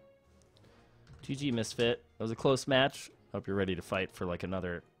goes. GG, Misfit. That was a close match. Hope you're ready to fight for like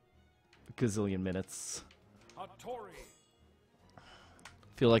another gazillion minutes. Hattori.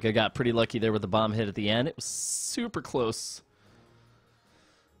 Feel like I got pretty lucky there with the bomb hit at the end. It was super close.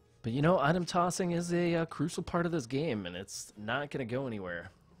 But you know, item tossing is a crucial part of this game, and it's not going to go anywhere.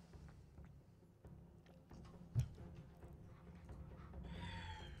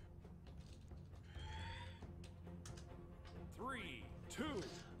 Three, two.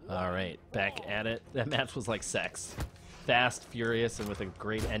 All right, back at it. That match was like sex. Fast, furious, and with a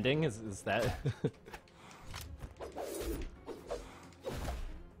great ending. Is that...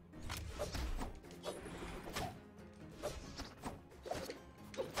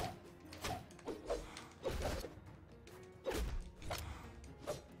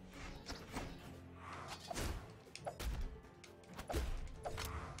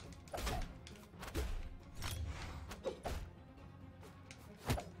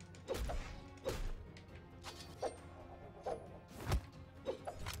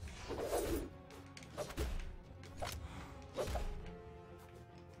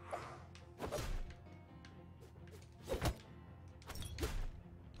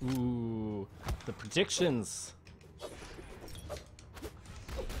 Ooh, the predictions.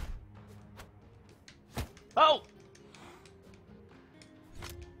 Oh!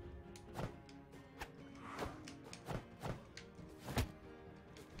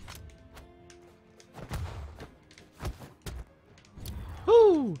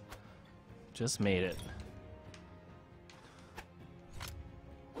 Whoo! Just made it.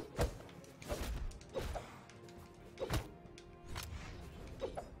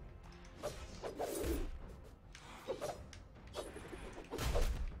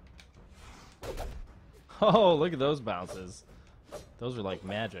 Oh, look at those bounces. Those are like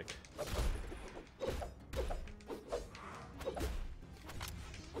magic.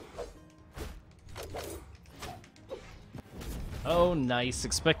 Oh, nice.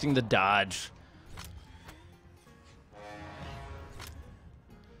 Expecting the dodge.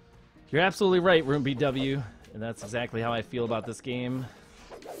 You're absolutely right, Room BW. And that's exactly how I feel about this game.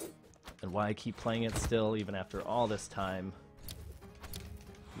 And why I keep playing it still, even after all this time.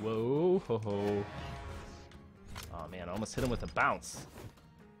 Whoa, ho, ho. Oh man, I almost hit him with a bounce.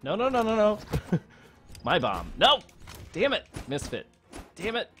 No, no, no, no, no. My bomb. No! Damn it! Misfit.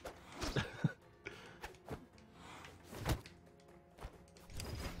 Damn it!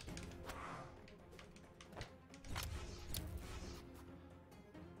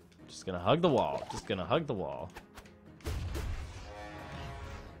 Just gonna hug the wall. Just gonna hug the wall.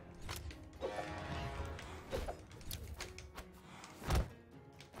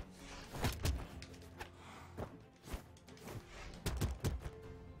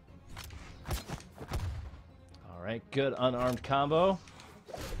 Alright, good unarmed combo.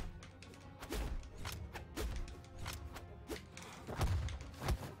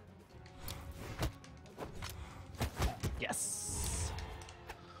 Yes!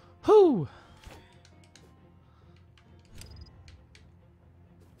 Whew!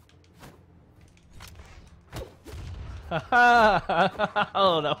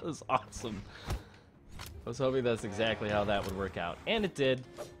 Oh, that was awesome. I was hoping that's exactly how that would work out. And it did.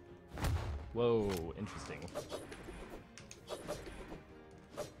 Whoa, interesting.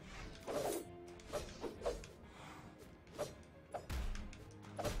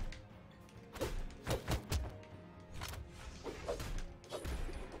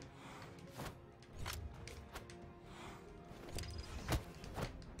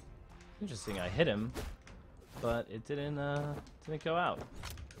 Interesting, I hit him, but it didn't go out.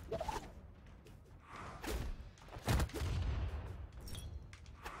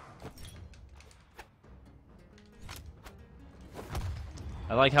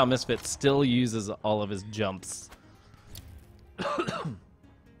 I like how Misfit still uses all of his jumps.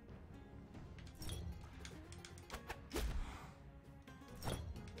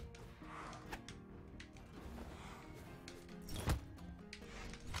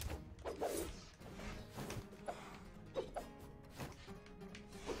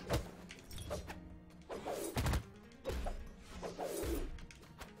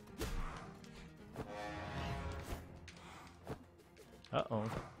 Uh-oh,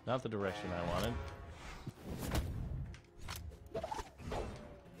 not the direction I wanted.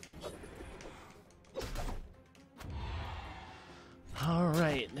 All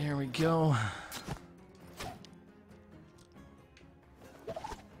right, there we go.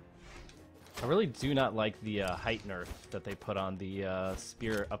 I really do not like the height nerf that they put on the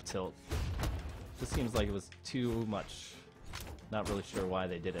spear up tilt. Just seems like it was too much. Not really sure why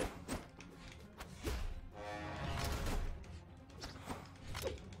they did it.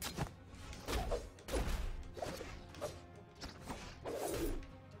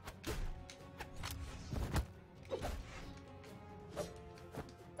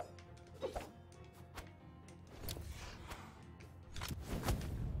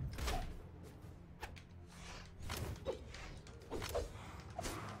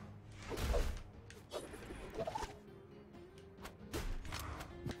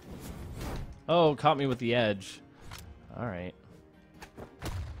 Oh, caught me with the edge. All right.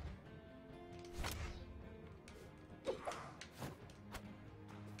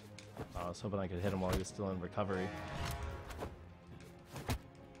 I was hoping I could hit him while he was still in recovery.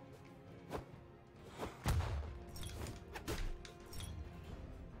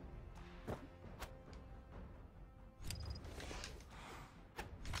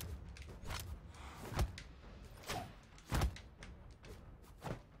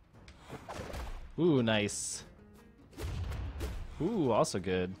 Ooh, nice. Ooh, also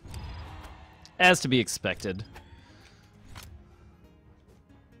good. As to be expected.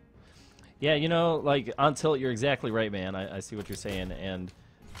 Yeah, you know, like, on tilt, you're exactly right, man. I see what you're saying, and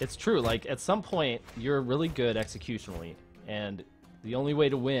it's true. Like, at some point, you're really good executionally, and the only way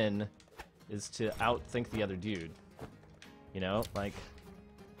to win is to outthink the other dude. You know, like...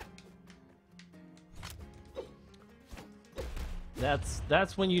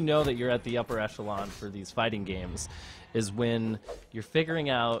 That's when you know that you're at the upper echelon for these fighting games, is when you're figuring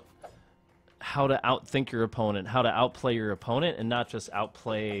out how to outthink your opponent, how to outplay your opponent, and not just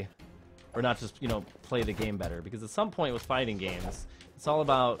outplay, or not just, you know, play the game better. Because at some point with fighting games, it's all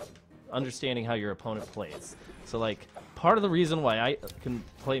about understanding how your opponent plays. So, like, part of the reason why I can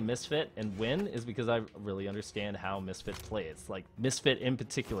play Misfit and win is because I really understand how Misfit plays. Like, Misfit in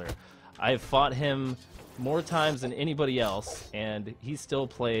particular. I've fought him more times than anybody else, and he still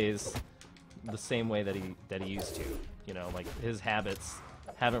plays the same way that he used to. You know, like, his habits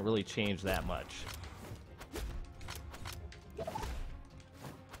haven't really changed that much.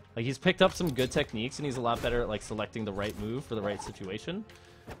 Like, he's picked up some good techniques, and he's a lot better at, like, selecting the right move for the right situation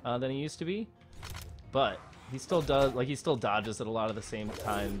than he used to be. But he still does, like, he still dodges at a lot of the same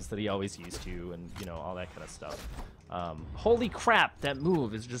times that he always used to, and, you know, all that kind of stuff. Holy crap, that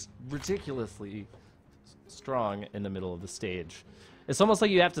move is just ridiculously strong in the middle of the stage. It's almost like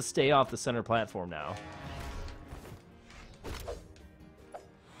you have to stay off the center platform now.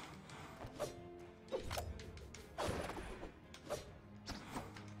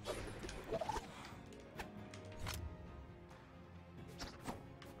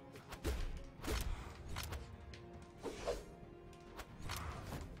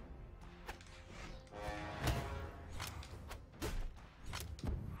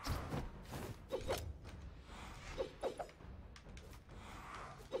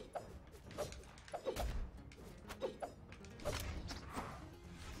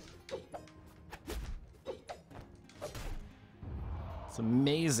 It's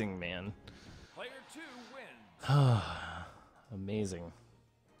amazing, man. Player 2 wins. Amazing.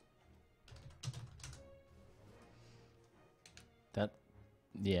 That,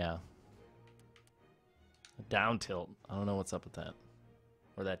 yeah. Down tilt. I don't know what's up with that.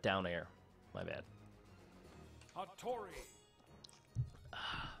 Or that down air. My bad. Hattori.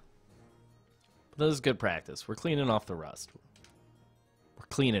 But that was good practice. We're cleaning off the rust. We're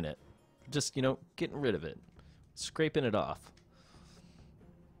cleaning it. Just, you know, getting rid of it. Scraping it off.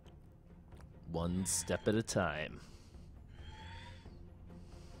 One step at a time.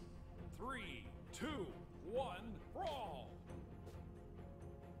 3, 2, 1, brawl.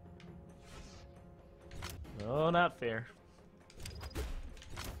 Oh, not fair.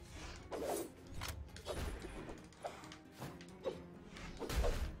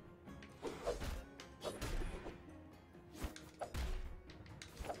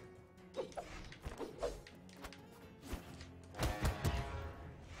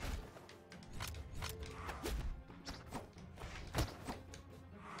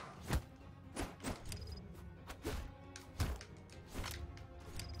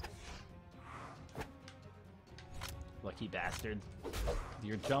 Lucky bastard.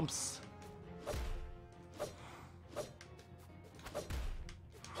 Your jumps.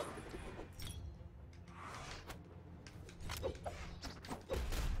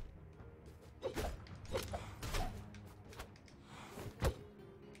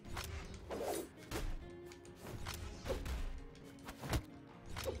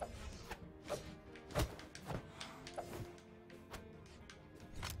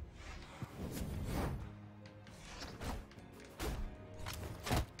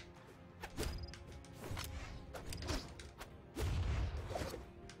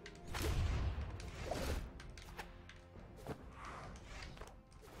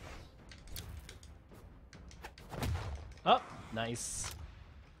 Oh, nice.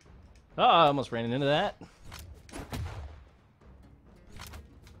 Oh, I almost ran into that.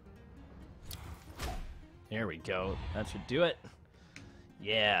 There we go. That should do it.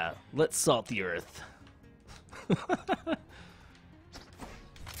 Yeah, let's salt the earth.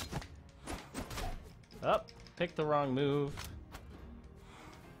 Oh, picked the wrong move.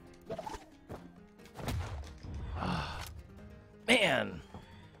 Ah, man.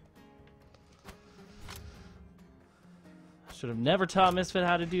 Should have never taught Misfit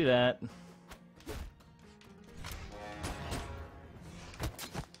how to do that.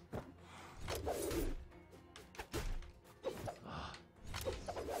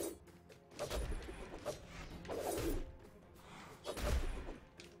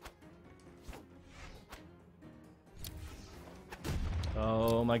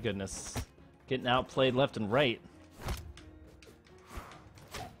 Oh my goodness. Getting outplayed left and right.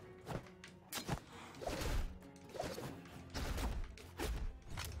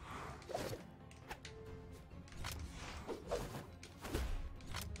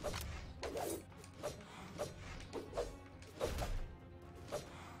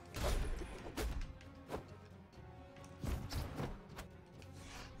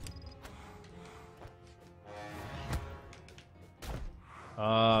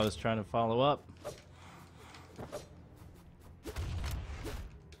 I was trying to follow up.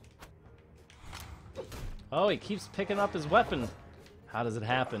 Oh, he keeps picking up his weapon. How does it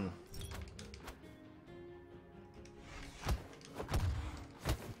happen?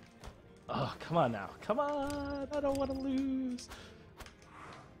 Oh, come on now. Come on. I don't want to lose.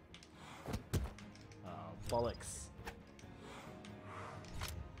 Oh, bollocks.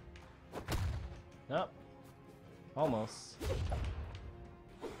 Nope. Almost.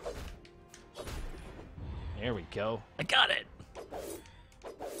 There we go. I got it!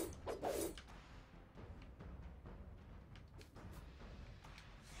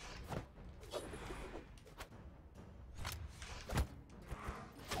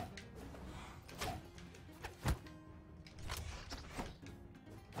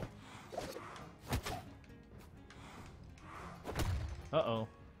 Uh-oh.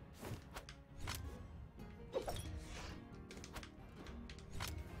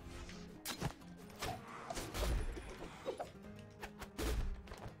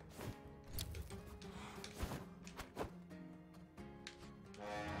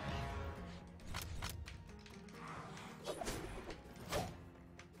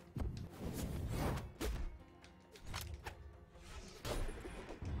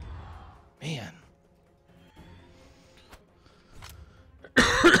 Man.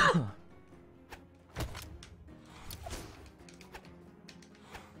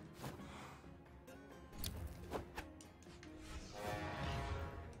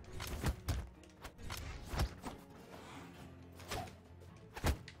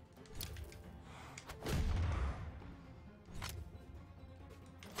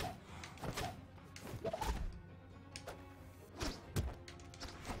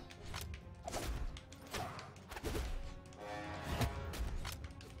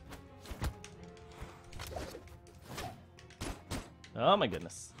 Oh my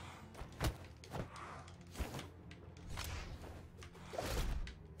goodness.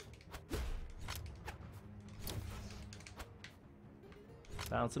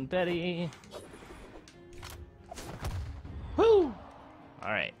 Bouncing Betty. Woo!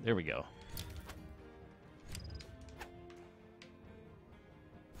 Alright, there we go.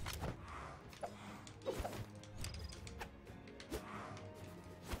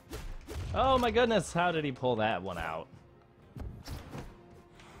 Oh my goodness, how did he pull that one out?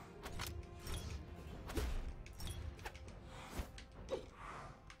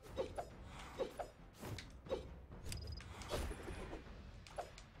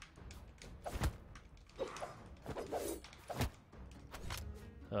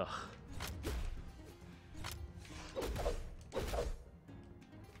 Ugh.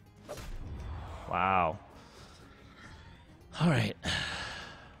 Wow. All right.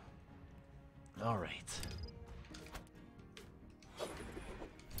 All right.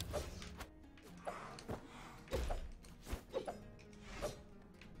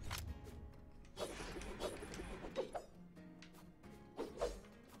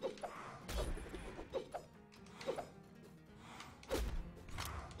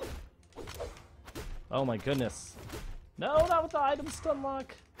 Oh my goodness. No, not with the item stun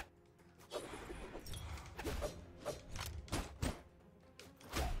lock.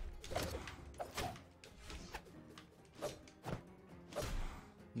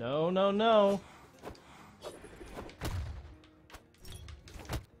 No, no, no.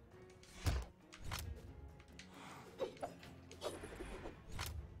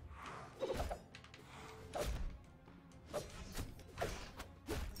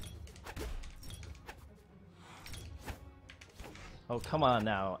 Oh, come on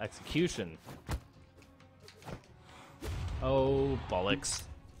now. Execution. Oh, bollocks.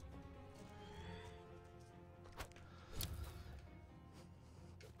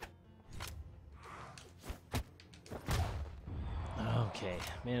 Okay,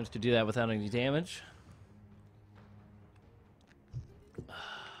 managed to do that without any damage.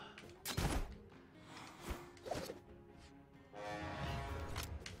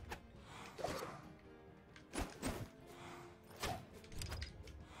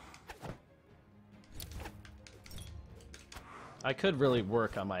 I could really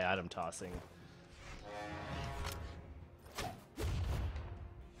work on my item tossing.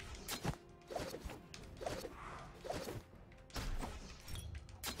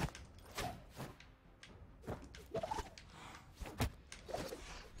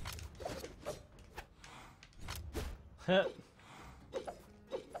 Heh.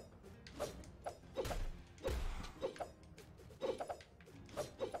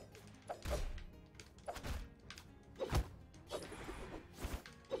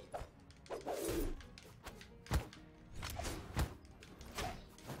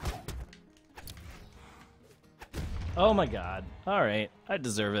 Oh my god. Alright, I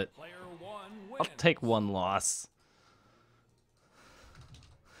deserve it. Player one wins. I'll take one loss.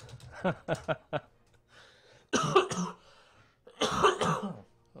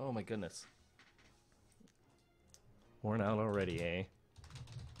 Oh my goodness. Worn out already, eh?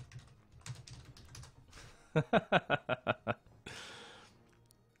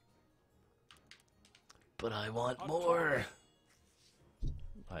 But I want more.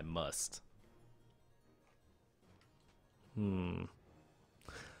 I must.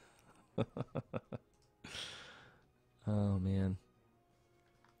 Oh man.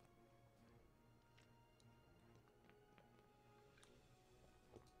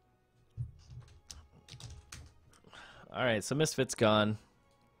 Alright, so Misfit's gone.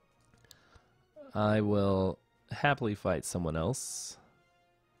 I will happily fight someone else.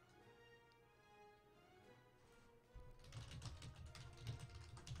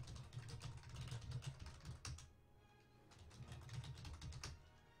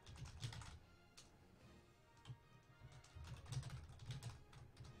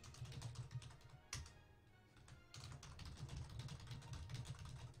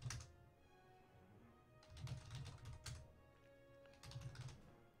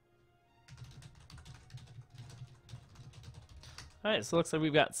 Alright, so it looks like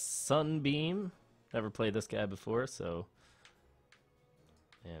we've got Sunbeam. Never played this guy before, so...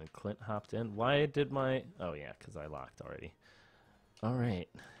 And Clint hopped in. Why did my... Oh yeah, because I locked already. Alright.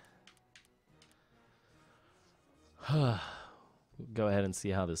 Go ahead and see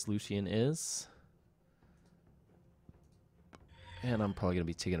how this Lucian is. And I'm probably going to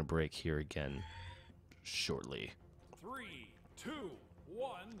be taking a break here again shortly. 3, 2,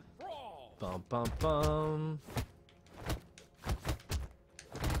 1, brawl. Bum bum bum.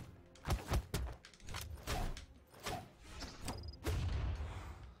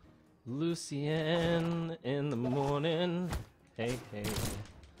 Lucien in the morning. Hey, hey.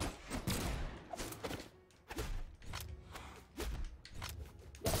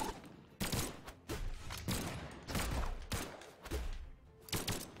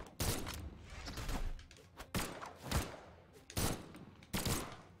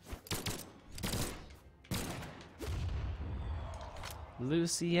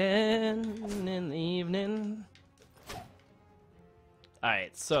 Lucien in the evening.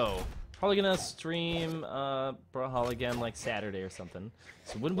 Alright, so probably gonna stream Brawlhalla again like Saturday or something.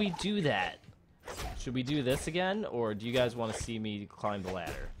 So when we do that, should we do this again, or do you guys want to see me climb the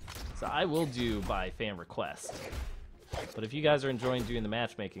ladder? So I will do by fan request. But if you guys are enjoying doing the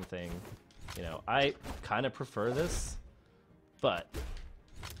matchmaking thing, you know, I kind of prefer this. But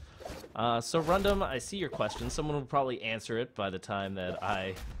so Rundum, I see your question. Someone will probably answer it by the time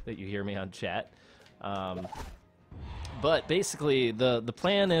that you hear me on chat. But basically, the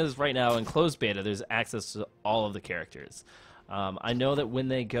plan is right now in closed beta, there's access to all of the characters. I know that when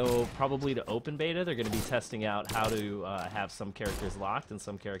they go probably to open beta, they're going to be testing out how to have some characters locked and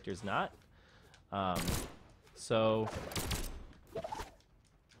some characters not. So,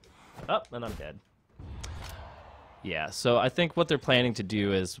 oh, and I'm dead. Yeah, so I think what they're planning to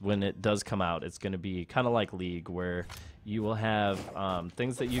do is when it does come out, it's going to be kind of like League, where you will have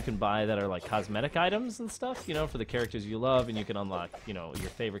things that you can buy that are like cosmetic items and stuff, you know, for the characters you love, and you can unlock, you know,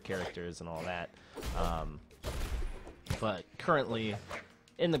 your favorite characters and all that. But currently,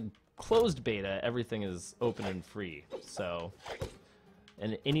 in the closed beta, everything is open and free. So,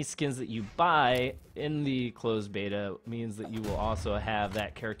 and any skins that you buy in the closed beta means that you will also have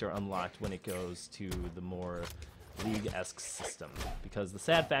that character unlocked when it goes to the more League-esque system. Because the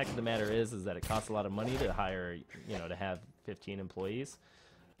sad fact of the matter is that it costs a lot of money to hire, you know, to have 15 employees.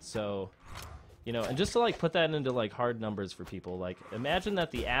 So, you know, and just to like put that into like hard numbers for people, like imagine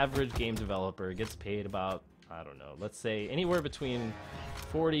that the average game developer gets paid about, I don't know, let's say anywhere between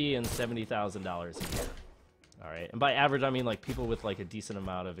 $40,000 and $70,000 a year. All right, and by average I mean like people with like a decent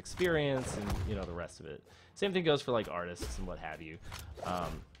amount of experience and, you know, the rest of it. Same thing goes for like artists and what have you.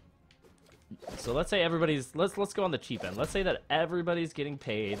 So let's say everybody's, let's go on the cheap end. Let's say that everybody's getting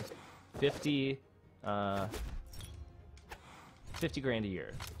paid 50 grand a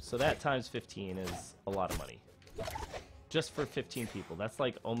year. So that times 15 is a lot of money. Just for 15 people. That's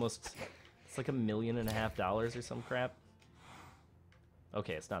like almost, it's like $1.5 million or some crap.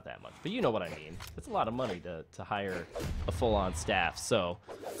 Okay, it's not that much, but you know what I mean. It's a lot of money to hire a full-on staff. So,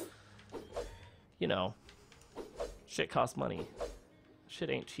 you know, shit costs money. Shit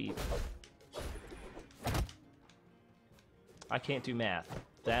ain't cheap. I can't do math.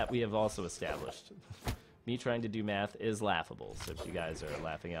 That we have also established. Me trying to do math is laughable. So if you guys are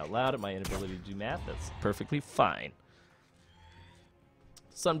laughing out loud at my inability to do math, that's perfectly fine.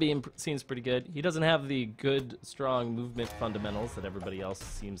 Sunbeam seems pretty good. He doesn't have the good, strong movement fundamentals that everybody else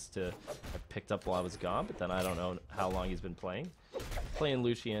seems to have picked up while I was gone, but then I don't know how long he's been playing. Playing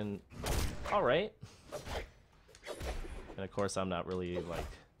Lucian, all right. And of course, I'm not really, like,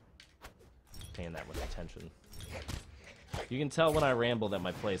 paying that much attention. You can tell when I ramble that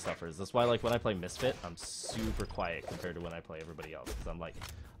my play suffers. That's why, like, when I play Misfit, I'm super quiet compared to when I play everybody else. Because I'm like,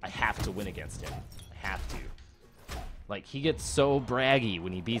 I have to win against him. I have to. Like, he gets so braggy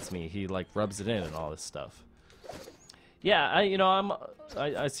when he beats me. He, like, rubs it in and all this stuff. Yeah,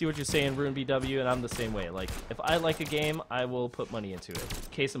 I see what you're saying, Rune BW, and I'm the same way. Like, if I like a game, I will put money into it.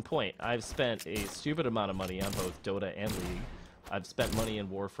 Case in point, I've spent a stupid amount of money on both Dota and League. I've spent money in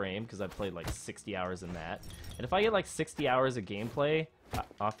Warframe because I've played like 60 hours in that. And if I get like 60 hours of gameplay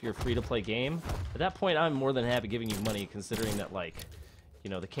off your free-to-play game, at that point I'm more than happy giving you money, considering that, like, you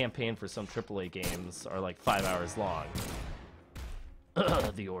know, the campaign for some AAA games are like 5 hours long.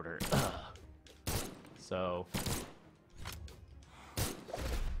 The Order. So...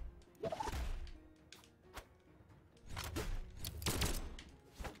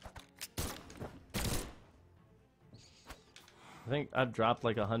 I think I've dropped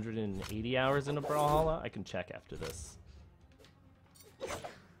like 180 hours into Brawlhalla. I can check after this.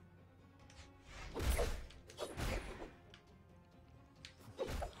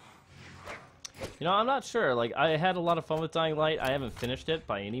 You know, I'm not sure. Like, I had a lot of fun with Dying Light. I haven't finished it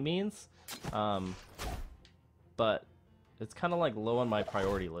by any means. But it's kind of like low on my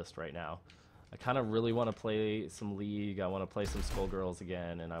priority list right now. I kind of really want to play some League. I want to play some Skullgirls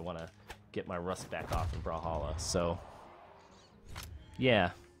again, and I want to get my rust back off in Brawlhalla. So...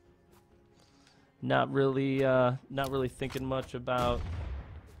 yeah, not really thinking much about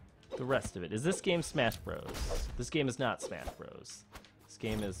the rest of it. Is this game Smash Bros? This game is not Smash Bros. This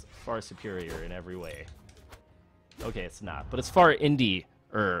game is far superior in every way. Okay, it's not, but it's far indie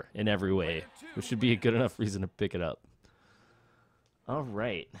in every way, which should be a good enough reason to pick it up. All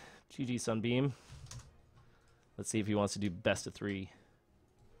right, GG Sunbeam. Let's see if he wants to do best of 3.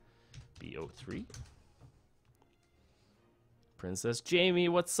 BO3. Princess Jamie,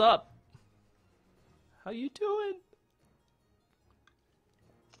 what's up? How you doing?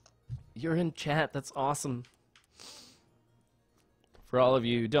 You're in chat. That's awesome. For all of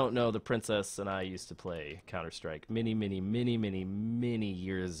you who don't know, the Princess and I used to play Counter-Strike many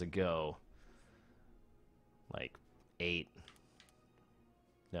years ago. Like 8.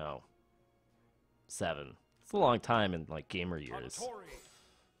 No. 7. It's a long time in like gamer years.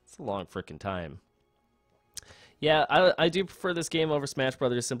 It's a long frickin' time. Yeah, I do prefer this game over Smash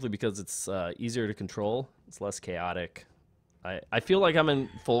Brothers simply because it's easier to control. It's less chaotic. I feel like I'm in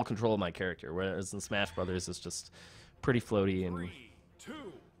full control of my character, whereas in Smash Brothers it's just pretty floaty and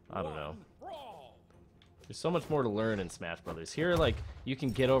I don't know. There's so much more to learn in Smash Brothers. Here, like, you can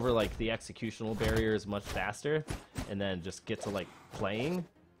get over like the executional barriers much faster, and then just get to like playing.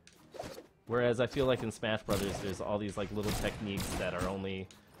 Whereas I feel like in Smash Brothers, there's all these like little techniques that are only,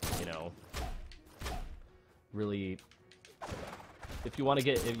 you know, really. If you want to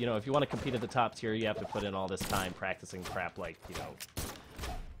get, if you want to compete at the top tier, you have to put in all this time practicing crap like, you know,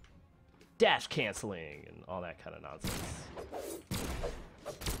 dash canceling and all that kind of nonsense.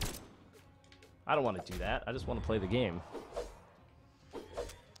 I don't want to do that. I just want to play the game.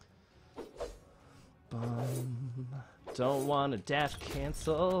 Don't want to dash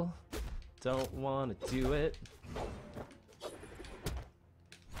cancel. Don't want to do it.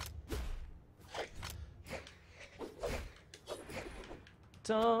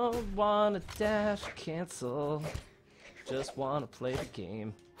 Don't want to dash cancel. Just want to play the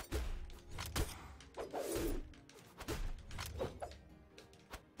game.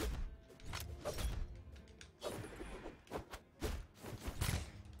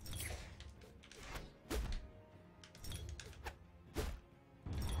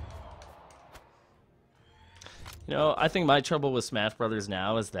 You know, I think my trouble with Smash Brothers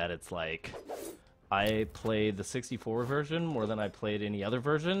now is that it's like I played the 64 version more than I played any other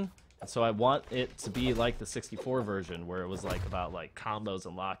version. And so I want it to be like the 64 version where it was like about like combos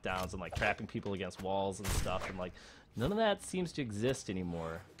and lockdowns and like trapping people against walls and stuff, and like none of that seems to exist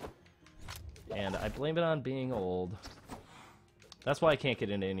anymore. And I blame it on being old. That's why I can't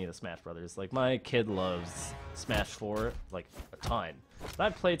get into any of the Smash Brothers. Like, my kid loves Smash 4, like, a ton. But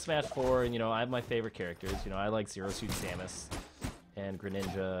I've played Smash 4, and, you know, I have my favorite characters. You know, I like Zero Suit Samus and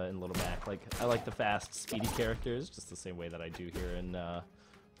Greninja and Little Mac. Like, I like the fast, speedy characters, just the same way that I do here in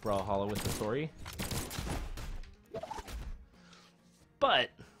Brawlhalla with Hattori.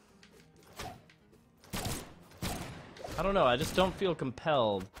 But I don't know, I just don't feel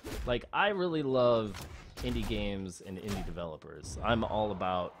compelled. Like, I really love indie games and indie developers. I'm all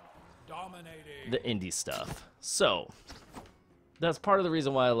about the indie stuff. So, that's part of the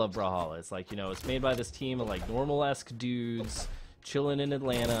reason why I love Brawlhalla. It's like, you know, it's made by this team of, like, normal-esque dudes chilling in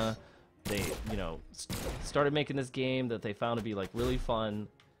Atlanta. They, you know, started making this game that they found to be, like, really fun.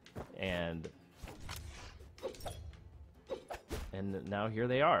 And now here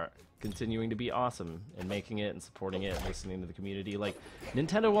they are, continuing to be awesome and making it and supporting it and listening to the community. Like,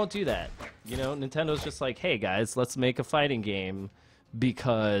 Nintendo won't do that. You know, Nintendo's just like, hey guys, let's make a fighting game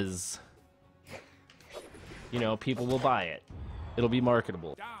because, you know, people will buy it. It'll be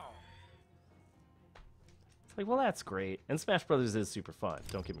marketable. It's like, well, that's great. And Smash Brothers is super fun,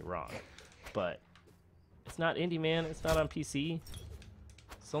 don't get me wrong. But it's not indie, man. It's not on PC.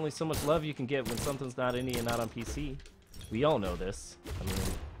 There's only so much love you can get when something's not indie and not on PC. We all know this. I mean,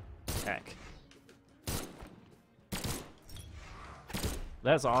 heck.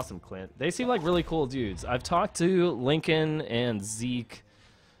 That's awesome, Clint. They seem like really cool dudes. I've talked to Lincoln and Zeke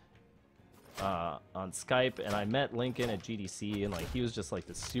on Skype, and I met Lincoln at GDC, and like he was just like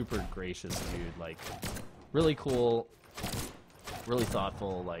this super gracious dude, like really cool, really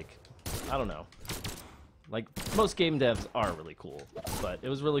thoughtful. Like, I don't know. Like, most game devs are really cool, but it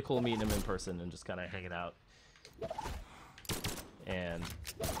was really cool meeting him in person and just kind of hanging out. And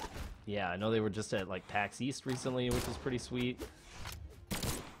yeah, I know they were just at like PAX East recently, which was pretty sweet.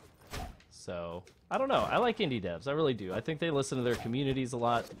 So I don't know. I like indie devs. I really do. I think they listen to their communities a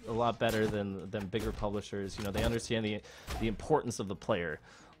lot better than bigger publishers. You know, they understand the importance of the player.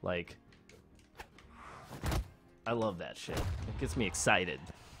 Like, I love that shit. It gets me excited.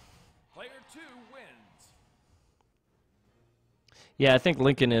 Player 2 wins. Yeah, I think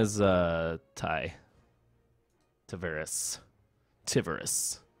Lincoln is Ty Tavares.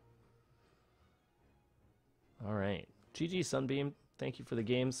 All right. GG Sunbeam. Thank you for the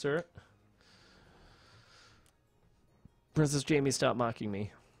game, sir. Princess Jamie, stop mocking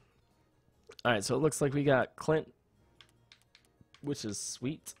me. Alright, so it looks like we got Clint, which is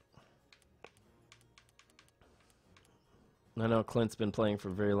sweet. I know Clint's been playing for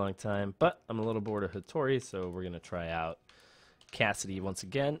a very long time, but I'm a little bored of Hattori, so we're going to try out Cassidy once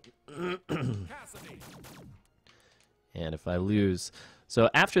again. Cassidy. And if I lose... So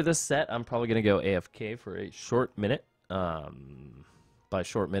after this set, I'm probably going to go AFK for a short minute. By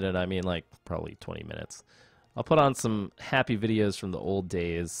short minute, I mean like probably 20 minutes. I'll put on some happy videos from the old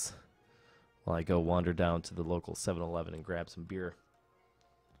days while I go wander down to the local 7-Eleven and grab some beer.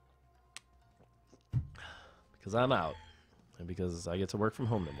 Because I'm out. And because I get to work from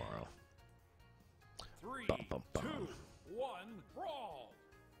home tomorrow. 3, Bum, bum, bum. 2, 1, brawl.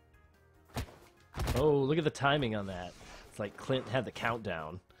 Oh, look at the timing on that. It's like Clint had the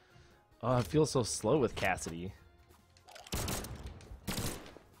countdown. Oh, I feel so slow with Cassidy.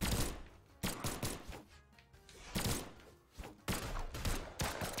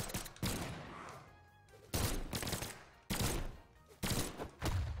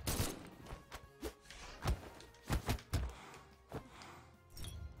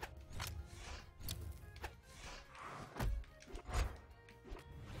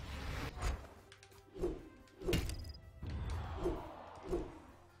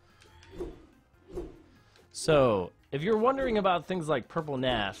 So, if you're wondering about things like Purple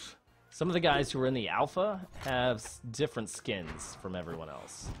Nash, some of the guys who are in the alpha have different skins from everyone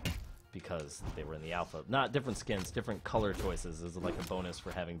else because they were in the alpha. Not different skins, different color choices is like a bonus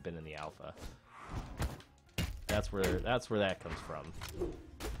for having been in the alpha. That's where that comes from.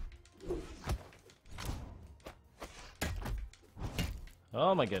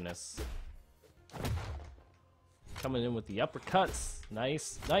 Oh my goodness. Coming in with the uppercuts.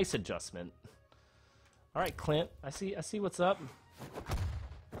 Nice adjustment. All right, Clint. I see what's up.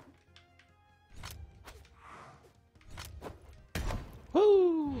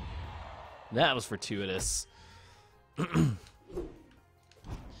 Woo! That was fortuitous. You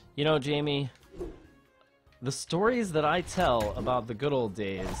know, Jamie, the stories that I tell about the good old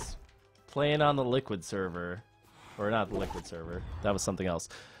days playing on the Liquid server, or not the Liquid server, that was something else.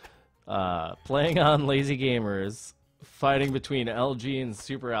 Playing on Lazy Gamers, fighting between LG and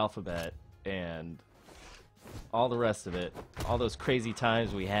Super Alphabet, and all the rest of it, all those crazy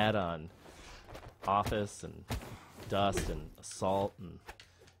times we had on Office and Dust and Assault, and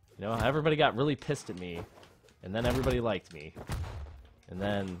you know, everybody got really pissed at me, and then everybody liked me, and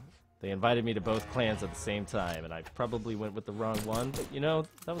then they invited me to both clans at the same time, and I probably went with the wrong one, but you know,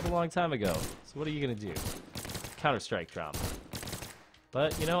 that was a long time ago, so what are you gonna do? Counter-Strike drama.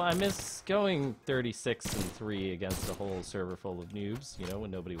 But, you know, I miss going 36-3 against a whole server full of noobs, you know,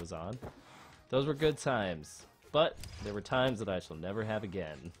 when nobody was on. Those were good times, but there were times that I shall never have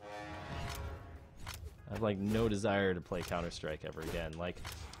again. I have, like, no desire to play Counter-Strike ever again. Like,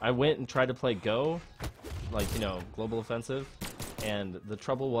 I went and tried to play Go, like, you know, Global Offensive, and the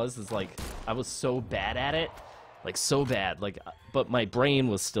trouble was, like, I was so bad at it, like, so bad, like, but my brain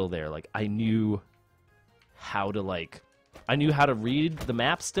was still there. Like, I knew how to, like, I knew how to read the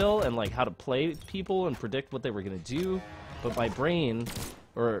map still, and, like, how to play people and predict what they were gonna do, but my brain...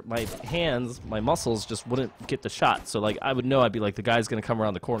 or my hands, my muscles just wouldn't get the shot. So, like, I would know, I'd be like, the guy's going to come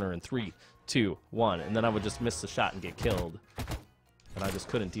around the corner in 3, 2, 1. And then I would just miss the shot and get killed. And I just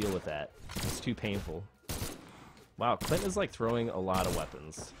couldn't deal with that. It's too painful. Wow, Clint is, like, throwing a lot of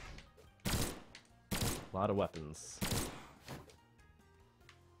weapons. A lot of weapons.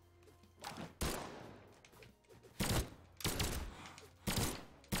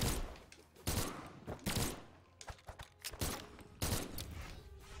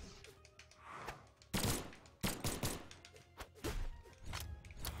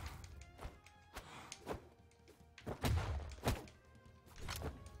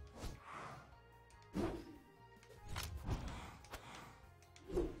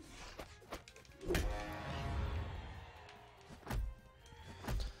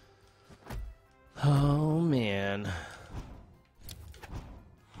 Oh, man.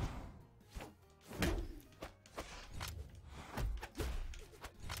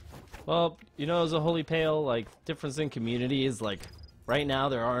 Well, you know, as a Holy Pale, like, difference in communities, like, right now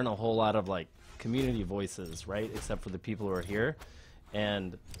there aren't a whole lot of, like, community voices, right? Except for the people who are here.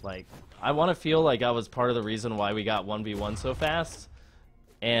 And, like, I want to feel like I was part of the reason why we got 1v1 so fast.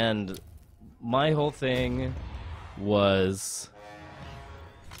 And my whole thing was...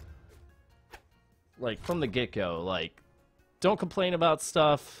 like, from the get-go, like, don't complain about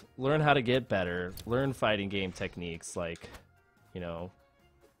stuff, learn how to get better, learn fighting game techniques, like, you know,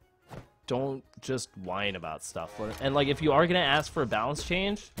 don't just whine about stuff. And, like, if you are going to ask for a balance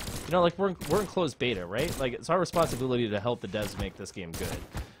change, you know, like we're in closed beta, right? Like it's our responsibility to help the devs make this game good.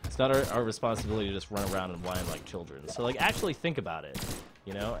 It's not our responsibility to just run around and whine like children. So like actually think about it,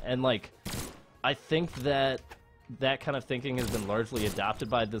 you know? And like I think that that kind of thinking has been largely adopted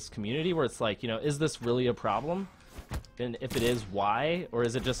by this community where it's like, you know, is this really a problem? And if it is, why? Or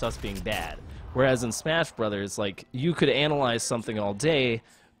is it just us being bad? Whereas in Smash Brothers, like, you could analyze something all day,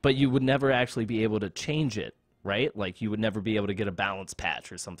 but you would never actually be able to change it, right? Like, you would never be able to get a balance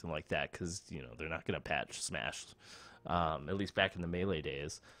patch or something like that, because, you know, they're not going to patch Smash, at least back in the Melee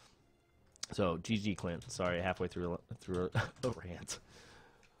days. So, GG, Clint. Sorry, halfway through a rant.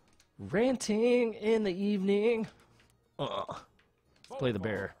 Ranting in the evening. Let's play the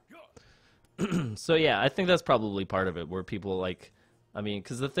bear. So yeah, I think that's probably part of it, where people like, I mean,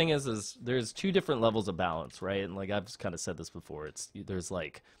 because the thing is there's two different levels of balance, right? And like I've just kind of said this before, there's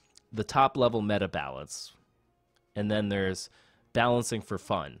like the top level meta balance, and then there's balancing for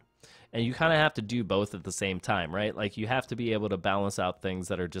fun, and you kind of have to do both at the same time, right? Like you have to be able to balance out things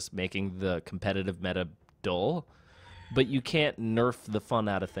that are just making the competitive meta dull, but you can't nerf the fun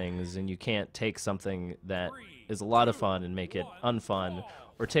out of things, and you can't take something that is a lot of fun and make it unfun.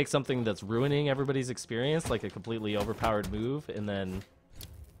 Or take something that's ruining everybody's experience, like a completely overpowered move, and then,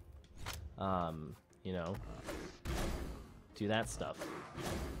 you know, do that stuff.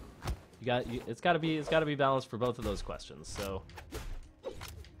 It's got to be balanced for both of those questions. So,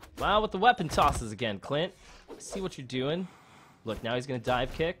 wow, with the weapon tosses again, Clint. I see what you're doing. Look, now he's gonna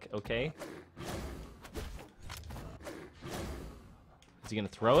dive kick. Okay. Is he gonna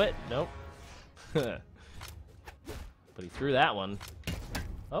throw it? Nope. But he threw that one.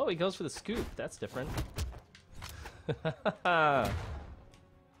 Oh, he goes for the scoop. That's different. There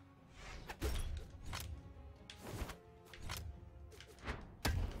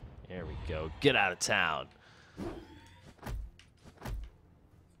we go. Get out of town.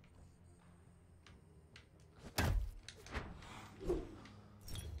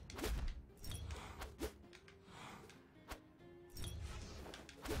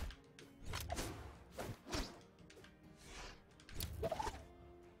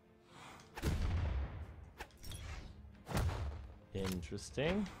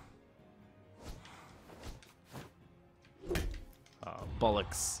 Interesting. Oh,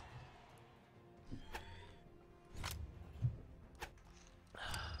 bollocks.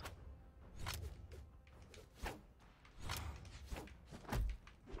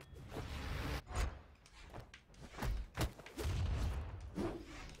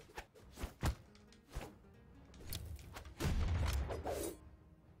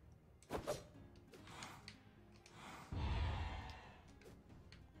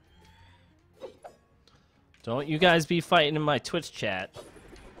 Don't you guys be fighting in my Twitch chat.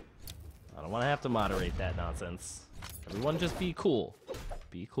 I don't want to have to moderate that nonsense. Everyone just be cool.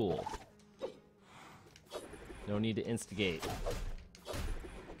 Be cool. No need to instigate.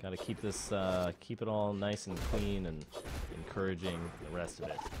 Gotta keep this, keep it all nice and clean and encouraging the rest of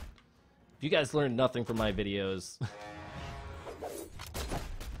it. If you guys learned nothing from my videos,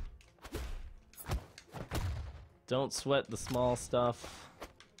 don't sweat the small stuff.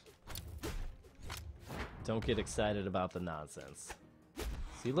 Don't get excited about the nonsense.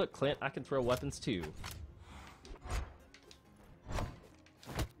 See, look, Clint, I can throw weapons too.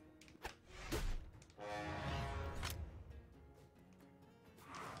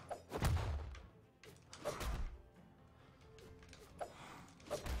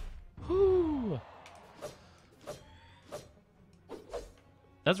 Whew.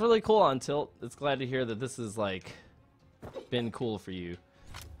 That's really cool on Tilt. It's glad to hear that this has, like, been cool for you.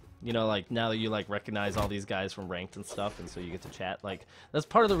 You know, like, now that you, like, recognize all these guys from Ranked and stuff, and so you get to chat, like, that's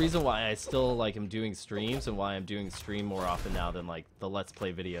part of the reason why I still, like, am doing streams, and why I'm doing stream more often now than, like, the Let's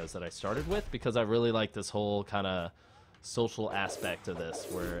Play videos that I started with, because I really like this whole kind of social aspect of this,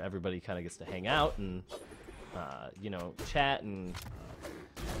 where everybody kind of gets to hang out and, you know, chat and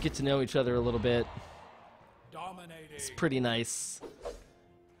get to know each other a little bit. Dominating. It's pretty nice.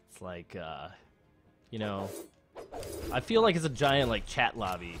 It's like, you know, I feel like it's a giant, like, chat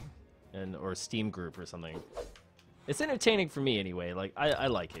lobby or Steam group or something. It's entertaining for me anyway. Like, I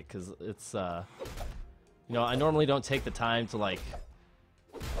like it because it's, you know, I normally don't take the time to, like,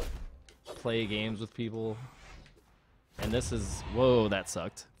 play games with people. And this is, whoa, that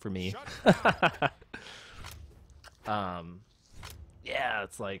sucked for me. Yeah,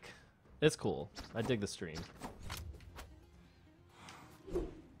 it's like, it's cool. I dig the stream.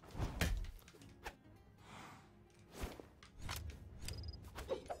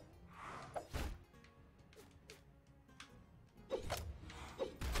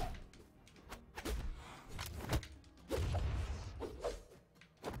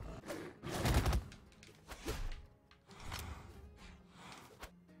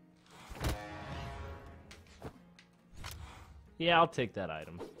 Yeah, I'll take that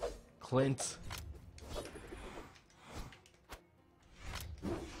item. Clint.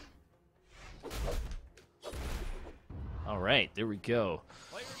 Alright, there we go.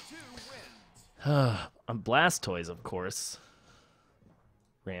 Player 2 wins. I'm Blastoise, of course.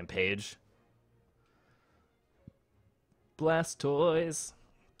 Rampage. Blastoise.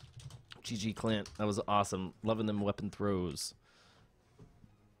 GG Clint. That was awesome. Loving them weapon throws.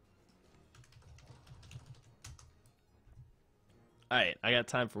 Alright, I got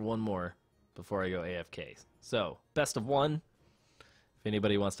time for one more before I go AFK. So, best of one. If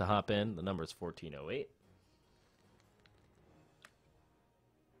anybody wants to hop in, the number is 1408.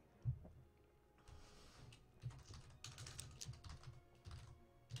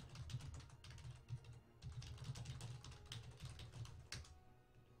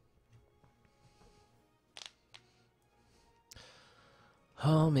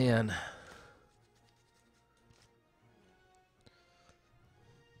 Oh, man.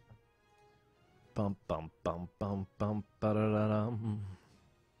 Bum, bum, bum, bum, bum, ba-da-da-dum.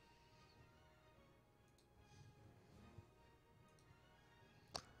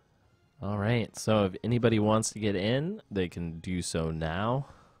 All right, so if anybody wants to get in, they can do so now.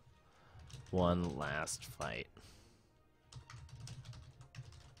 One last fight.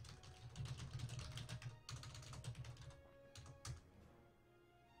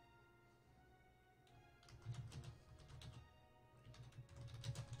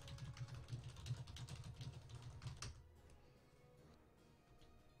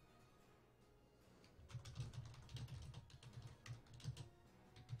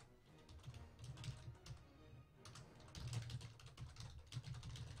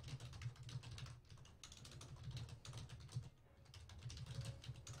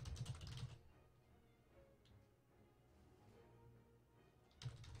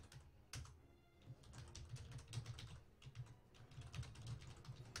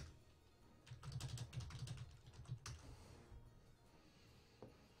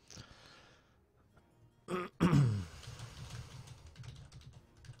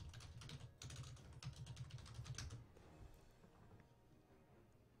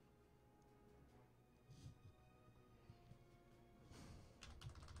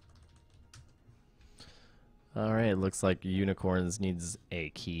 All right, looks like Unicorns needs a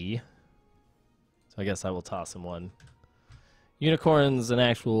key. So I guess I will toss him one. Unicorn's an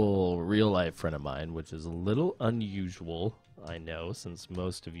actual real-life friend of mine, which is a little unusual, I know, since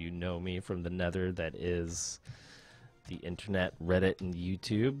most of you know me from the nether that is the internet, Reddit, and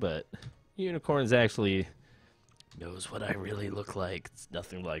YouTube, but Unicorns actually knows what I really look like. It's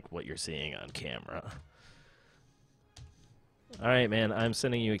nothing like what you're seeing on camera. All right, man, I'm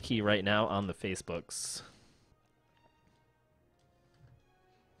sending you a key right now on the Facebooks.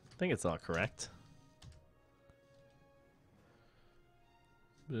 I think it's all correct.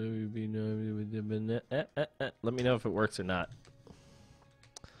 Let me know if it works or not.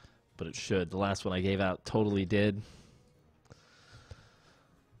 But it should. The last one I gave out totally did.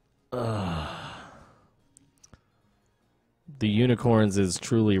 The Unicorns is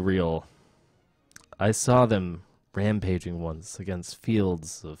truly real. I saw them rampaging once against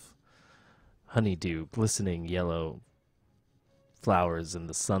fields of honeydew, glistening yellow flowers in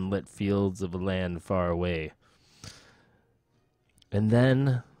the sunlit fields of a land far away. And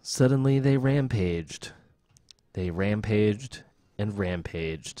then, suddenly they rampaged. They rampaged and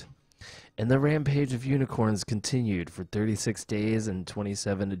rampaged. And the rampage of unicorns continued for 36 days and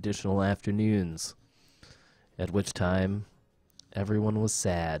 27 additional afternoons. At which time, everyone was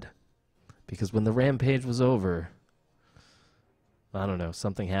sad. Because when the rampage was over, I don't know,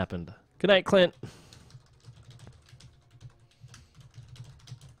 something happened. Good night, Clint.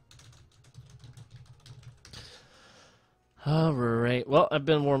 Alright, well, I've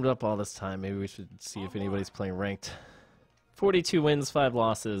been warmed up all this time. Maybe we should see if anybody's playing ranked. 42 wins, 5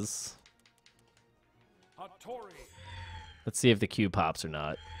 losses. Hattori. Let's see if the queue pops or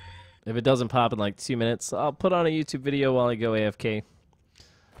not. If it doesn't pop in like 2 minutes, I'll put on a YouTube video while I go AFK.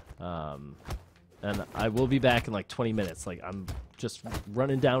 And I will be back in like 20 minutes. Like, I'm just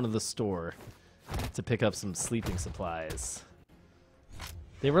running down to the store to pick up some sleeping supplies.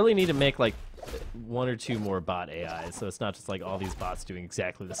 They really need to make like 1 or 2 more bot AIs, so it's not just like all these bots doing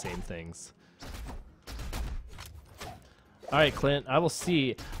exactly the same things. Alright, Clint, I will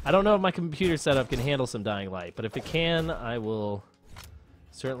see. I don't know if my computer setup can handle some Dying Light, but if it can, I will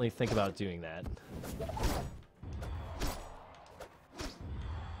certainly think about doing that.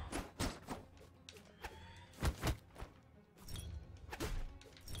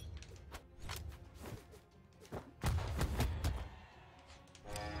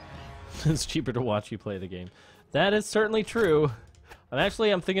 It's cheaper to watch you play the game. That is certainly true. I'm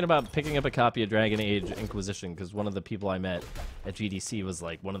thinking about picking up a copy of Dragon Age Inquisition because one of the people I met at GDC was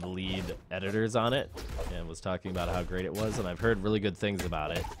like one of the lead editors on it and was talking about how great it was, and I've heard really good things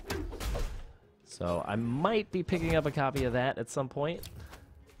about it. So I might be picking up a copy of that at some point.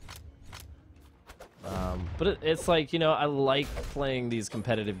 But it's like, you know, I like playing these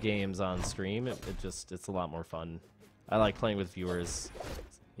competitive games on stream. It's a lot more fun. I like playing with viewers.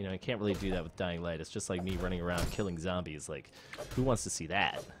 You know, I can't really do that with Dying Light. It's just like me running around killing zombies. Like, who wants to see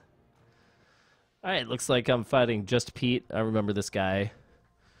that? Alright, looks like I'm fighting Just Pete. I remember this guy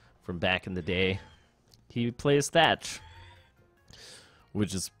from back in the day. He plays Thatch,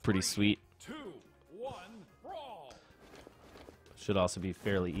 which is pretty sweet. 2, 1, brawl. Should also be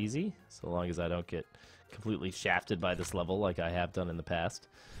fairly easy, so long as I don't get completely shafted by this level like I have done in the past.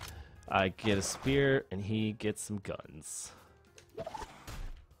 I get a spear, and he gets some guns.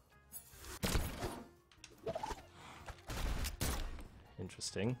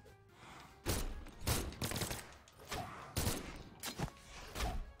 Interesting.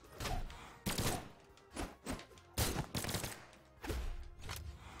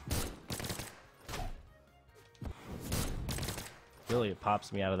 Really, it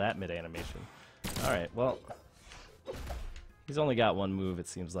pops me out of that mid-animation. Alright, well, he's only got one move, it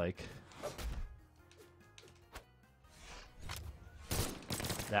seems like.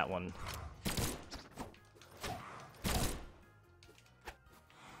 That one.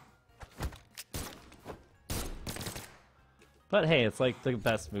 But hey, it's like the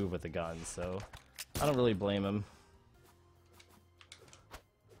best move with the gun, so I don't really blame him.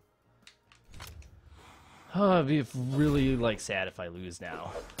 Oh, I'd be really, like, sad if I lose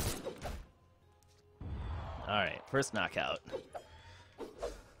now. Alright, first knockout.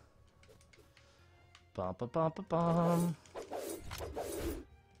 Bum ba bum ba bum.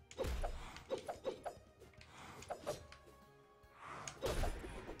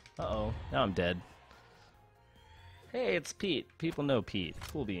 Uh-oh, now I'm dead. Hey, it's Pete. People know Pete.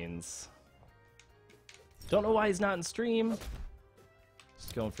 Cool beans. Don't know why he's not in stream.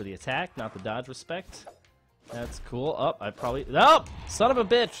 Just going for the attack, not the dodge respect. That's cool. Oh, I probably... Oh! Son of a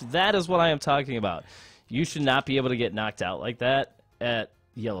bitch! That is what I am talking about. You should not be able to get knocked out like that at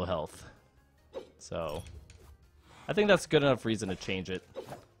yellow health. So, I think that's a good enough reason to change it.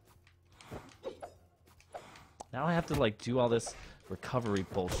 Now I have to, like, do all this recovery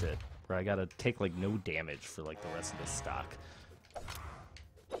bullshit where I gotta take, like, no damage for, like, the rest of this stock.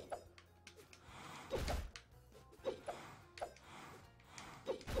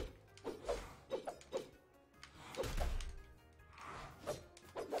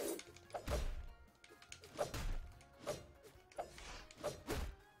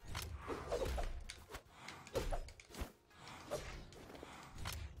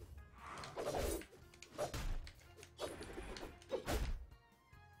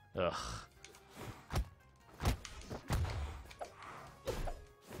 Ugh.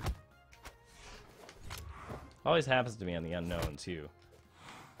 Always happens to me on the unknown, too.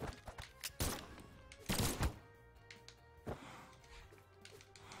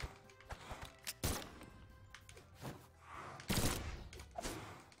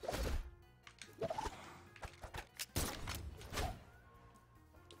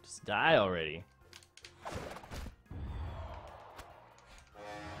 Just die already.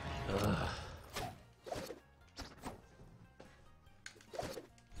 Ugh.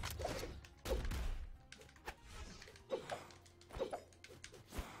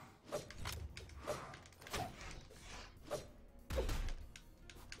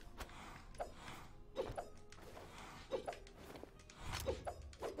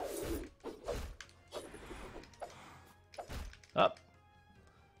 Up.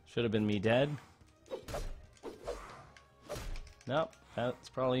 Should have been me dead. Nope. That's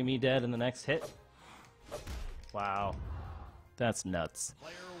probably me dead in the next hit. Wow. That's nuts.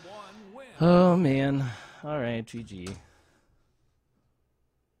 Player 1 wins. Oh, man. Alright, GG.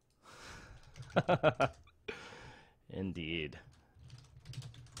 Indeed.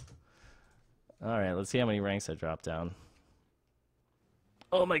 Alright, let's see how many ranks I dropped down.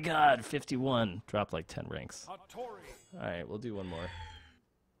 Oh my god, 51. Dropped like 10 ranks. Hattori. Alright, we'll do one more.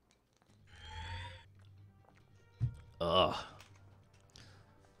 Ugh.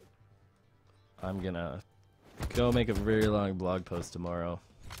 I'm gonna go make a very long blog post tomorrow.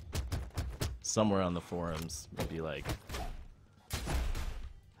 Somewhere on the forums. Maybe like,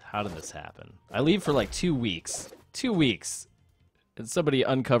 how did this happen? I leave for like 2 weeks. 2 weeks. And somebody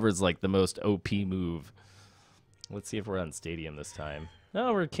uncovers like the most OP move. Let's see if we're on Stadium this time.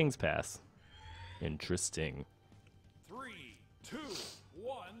 No, we're at King's Pass. Interesting. 3, 2,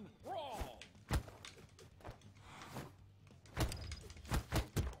 1, brawl.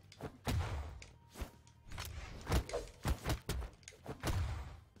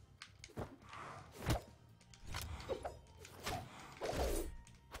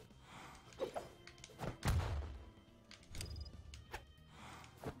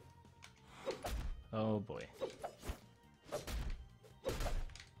 Oh boy.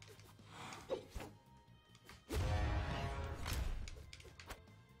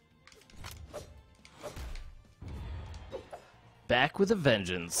 Back with a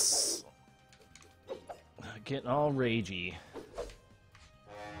vengeance. Getting all ragey.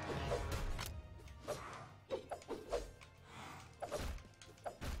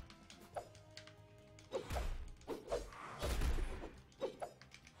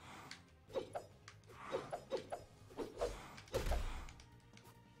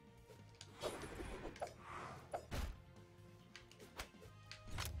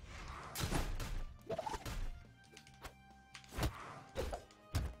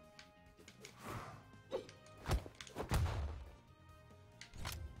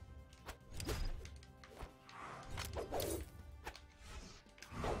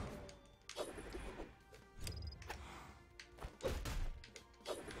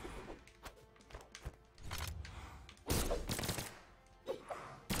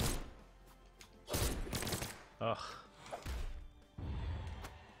 Ugh.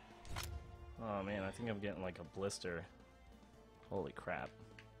 Oh man, I think I'm getting like a blister. Holy crap.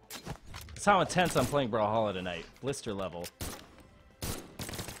 That's how intense I'm playing Brawlhalla tonight. Blister level.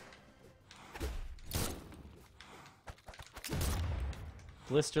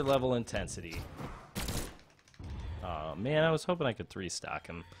 Blister level intensity. Oh man, I was hoping I could 3-stock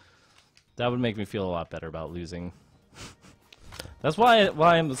him. That would make me feel a lot better about losing. That's why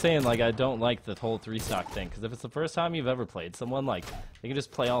I'm saying, like, I don't like the whole 3-stock thing, because if it's the first time you've ever played someone, like, they can just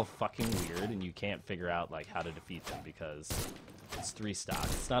play all fucking weird, and you can't figure out, like, how to defeat them, because it's 3-stock.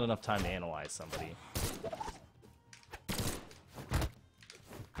 It's not enough time to analyze somebody.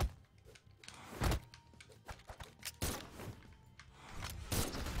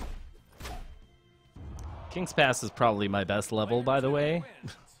 King's Pass is probably my best level, by the way.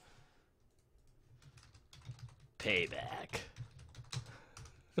 Payback.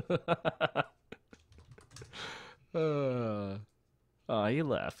 Oh, he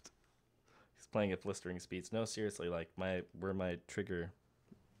left. He's playing at blistering speeds. No, seriously, like where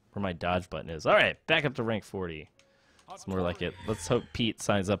my dodge button is. All right, back up to rank 40. It's more like it. Let's hope Pete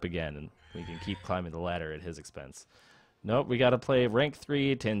signs up again and we can keep climbing the ladder at his expense. Nope, we got to play rank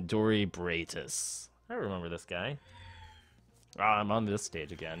 3 Tandoori Bratus. I remember this guy. Ah, I'm on this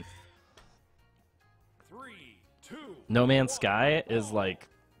stage again. 3, 2. No Man's Sky is like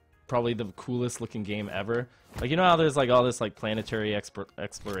probably the coolest looking game ever. Like, you know how there's like all this like planetary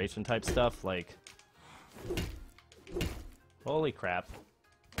exploration type stuff? Like, holy crap.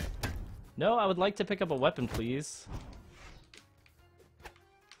 No, I would like to pick up a weapon, please.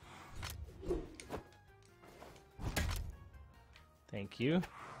 Thank you.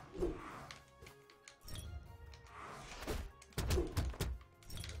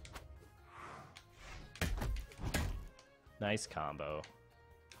 Nice combo.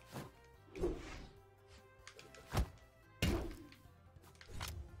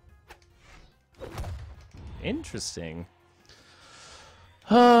 Interesting.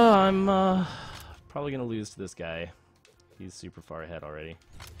 I'm probably gonna lose to this guy. He's super far ahead already.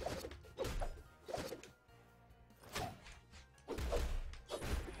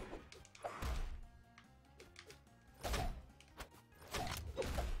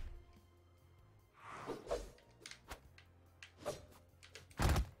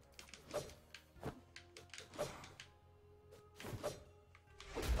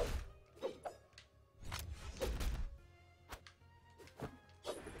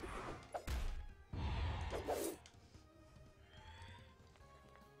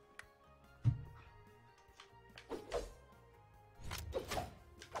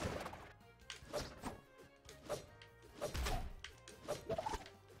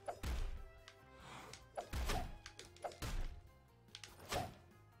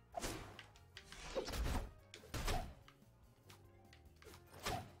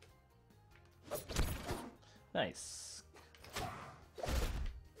 Nice.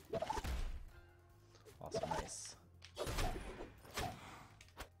 Also nice.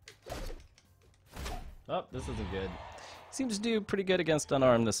 Oh, this isn't good. Seems to do pretty good against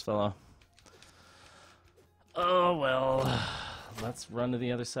unarmed, this fellow. Oh, well. Let's run to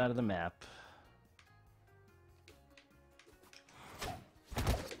the other side of the map.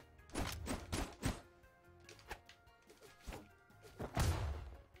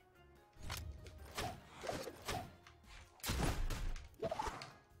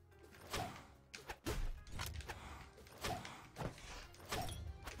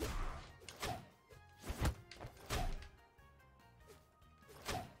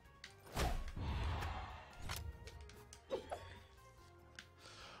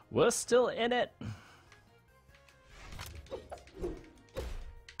 We're still in it.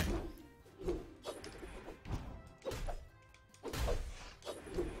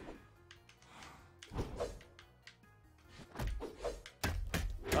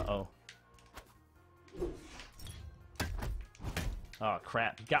 Uh-oh. Oh,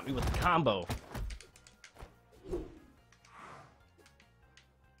 crap. You got me with the combo.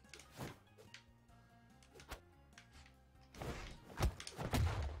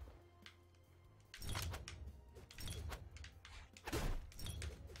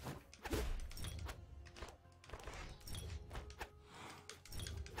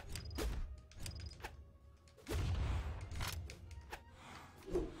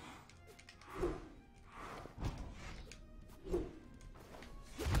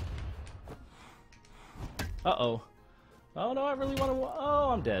 Uh-oh. Oh, no, I really want to... Oh,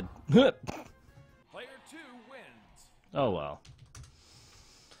 I'm dead. Player 2 wins. Oh, well.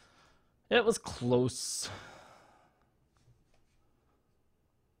 It was close.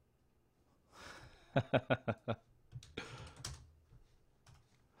 All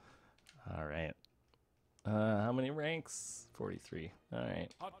right. How many ranks? 43. All right.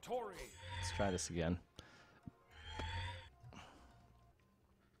 Hattori. Let's try this again.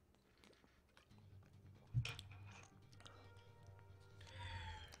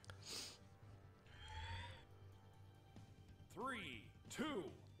 Three, two,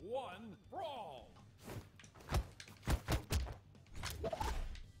 one, brawl.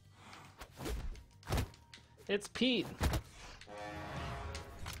 It's Pete.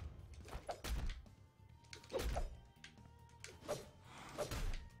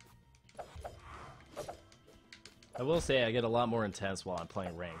 I will say I get a lot more intense while I'm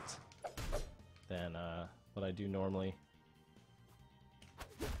playing ranked than what I do normally.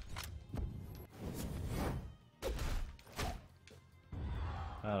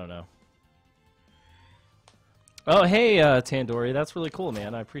 I don't know. Oh, hey, Tandoori, that's really cool,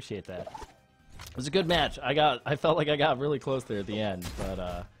 man. I appreciate that. It was a good match. I felt like I got really close there at the end,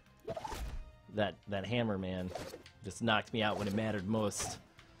 but that hammer, man, just knocked me out when it mattered most.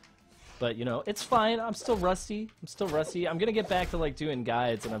 But, you know, it's fine. I'm still rusty. I'm gonna get back to, like, doing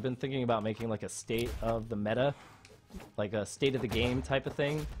guides, and I've been thinking about making, like, a state of the meta, like a state of the game type of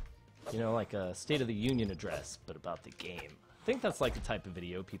thing. You know, like a State of the Union address, but about the game. I think that's, like, the type of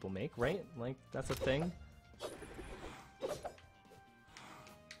video people make, right? Like, that's a thing.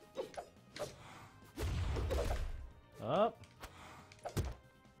 Up.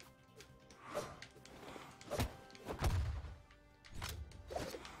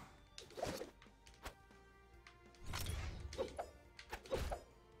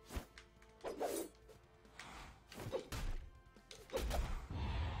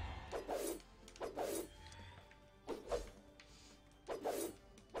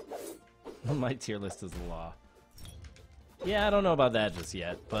 My tier list is the law. Yeah, I don't know about that just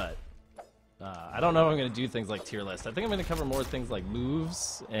yet, but I don't know if I'm going to do things like tier list. I think I'm going to cover more things like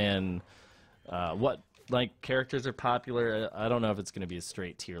moves and what like characters are popular. I don't know if it's going to be a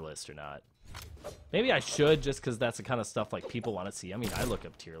straight tier list or not. Maybe I should, just because that's the kind of stuff like people want to see. I mean, I look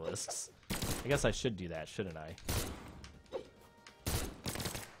up tier lists. I guess I should do that, shouldn't I?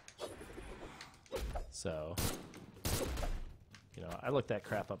 So, you know, I look that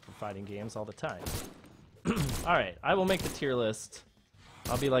crap up for fighting games all the time. Alright, I will make the tier list.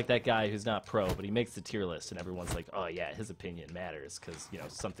 I'll be like that guy who's not pro, but he makes the tier list, and everyone's like, oh yeah, his opinion matters, because, you know,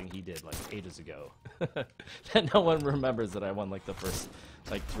 something he did, like, ages ago. And no one remembers that I won, like, the first,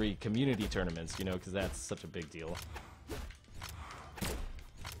 like, 3 community tournaments, you know, because that's such a big deal.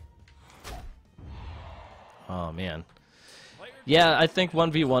 Oh, man. Yeah, I think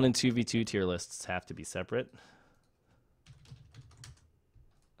 1v1 and 2v2 tier lists have to be separate.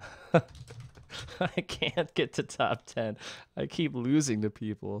 I can't get to top 10. I keep losing to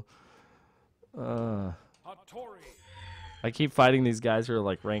people. I keep fighting these guys who are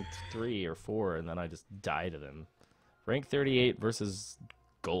like ranked 3 or 4, and then I just die to them. Rank 38 versus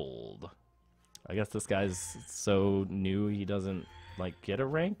gold. I guess this guy's so new he doesn't like get a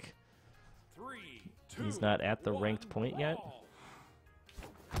rank. He's not at the ranked point yet.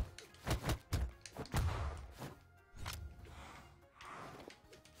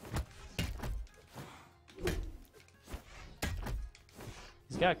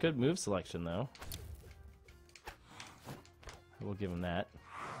 He's got good move selection, though. We'll give him that.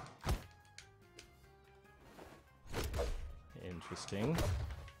 Interesting.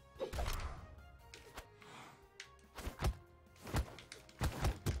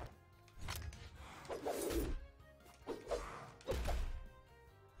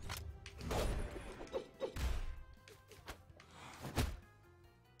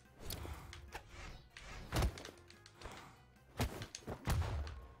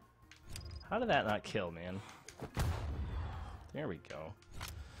 How did that not kill, man? There we go.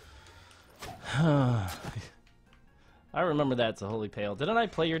 I remember that, it's a Holy Pale. Didn't I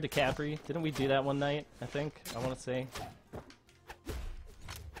play your DiCapri? Didn't we do that one night, I think? I want to say.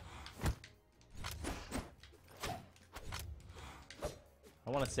 I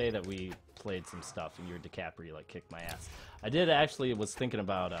want to say that we played some stuff and your DiCapri, like, kicked my ass. I did actually was thinking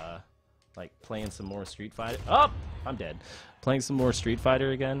about, like, playing some more Street Fighter. Oh! I'm dead. Playing some more Street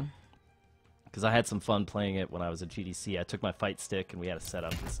Fighter again. Because I had some fun playing it when I was at GDC. I took my fight stick and we had a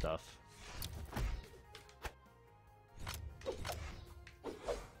setup and stuff.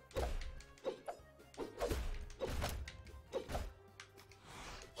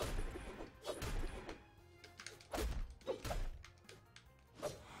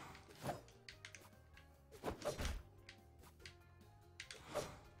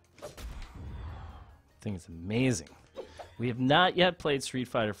 Thing is amazing. We have not yet played Street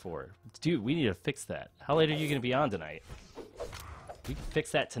Fighter 4. Dude, we need to fix that. How late are you going to be on tonight? We can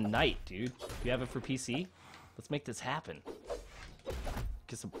fix that tonight, dude. Do you have it for PC? Let's make this happen.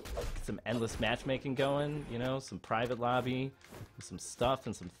 Get some endless matchmaking going, you know, some private lobby, with some stuff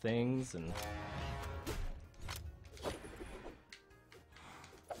and some things, and...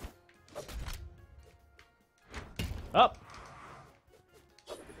 Up!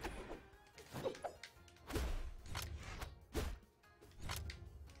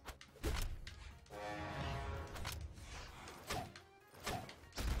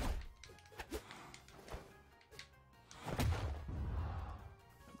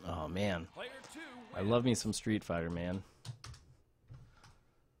 Oh man, I love me some Street Fighter, man.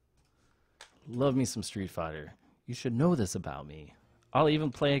 Love me some Street Fighter. You should know this about me. I'll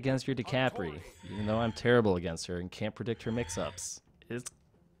even play against your DiCapri, even though I'm terrible against her and can't predict her mix-ups. It's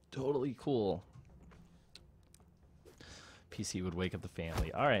totally cool. PC would wake up the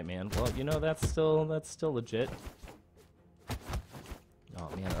family. All right, man. Well, you know, that's still legit. Oh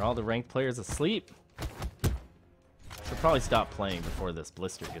man, are all the ranked players asleep? Should probably stop playing before this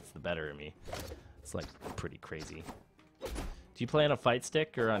blister gets the better of me. It's like pretty crazy. Do you play on a fight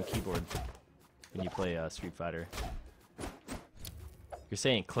stick or on keyboard when you play Street Fighter? You're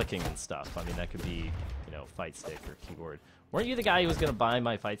saying clicking and stuff. I mean, that could be, you know, fight stick or keyboard. Weren't you the guy who was gonna buy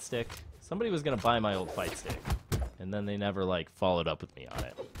my fight stick? Somebody was gonna buy my old fight stick, and then they never like followed up with me on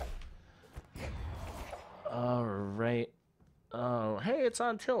it. All right. Oh, hey, it's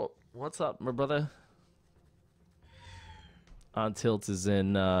On Tilt. What's up, my brother? On Tilt is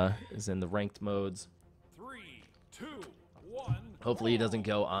in the ranked modes. 3, 2, 1. Hopefully he doesn't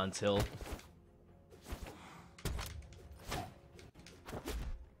go On Tilt.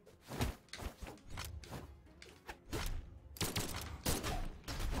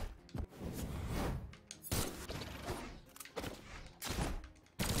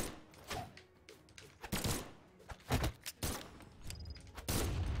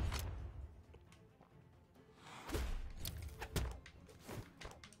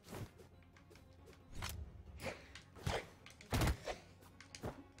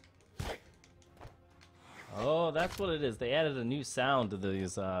 Oh, that's what it is. They added a new sound to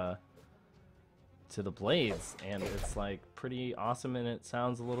these, to the blades, and it's like pretty awesome, and it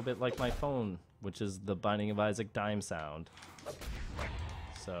sounds a little bit like my phone, which is the Binding of Isaac Dime sound.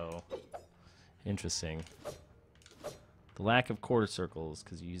 So, interesting. The lack of quarter circles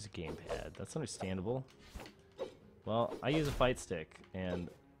because you use a gamepad. That's understandable. Well, I use a fight stick, and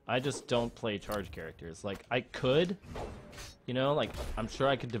I just don't play charge characters. Like, I could... You know, like, I'm sure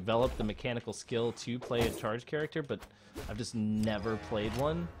I could develop the mechanical skill to play a charge character, but I've just never played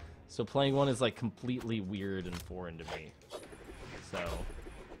one. So playing one is, like, completely weird and foreign to me. So,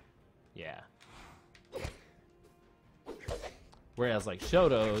 yeah. Whereas, like,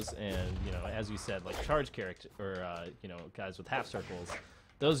 Shotos and, you know, as you said, like, charge character, or, you know, guys with half circles,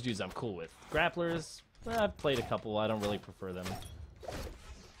 those dudes I'm cool with. Grapplers, I've played a couple, I don't really prefer them.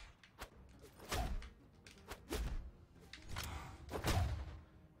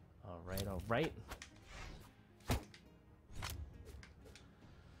 All right.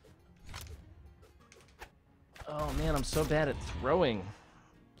 Oh man, I'm so bad at throwing.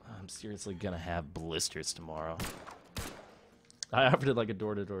 I'm seriously gonna have blisters tomorrow. I offered it like a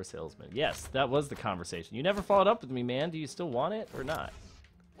door-to-door salesman. Yes, that was the conversation. You never followed up with me, man. Do you still want it or not?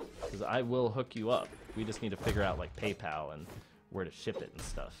 Because I will hook you up. We just need to figure out like PayPal and where to ship it and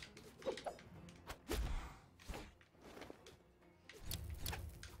stuff.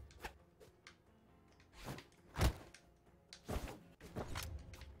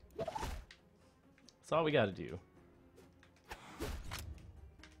 That's all we gotta do.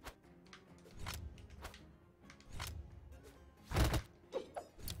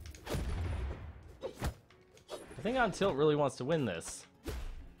 I think On Tilt really wants to win this.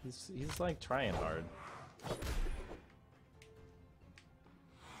 He's like trying hard.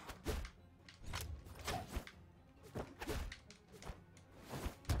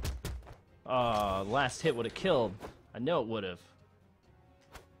 Last hit would have killed. I know it would have.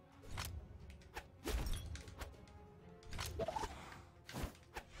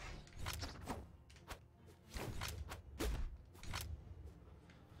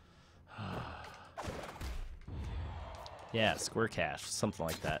 Yeah, Square Cash, something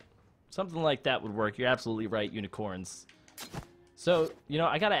like that. Something like that would work. You're absolutely right, Unicorns. So, you know,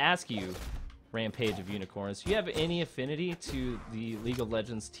 I gotta ask you, Rampage of Unicorns, do you have any affinity to the League of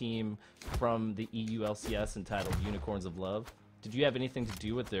Legends team from the EU LCS entitled Unicorns of Love? Did you have anything to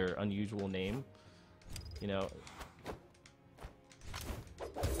do with their unusual name? You know...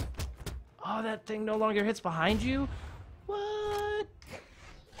 Oh, that thing no longer hits behind you? What?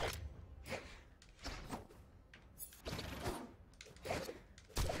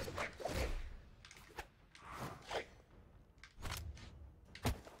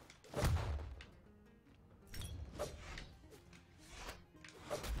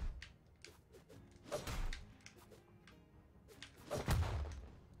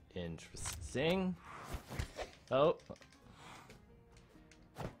 Interesting. Oh.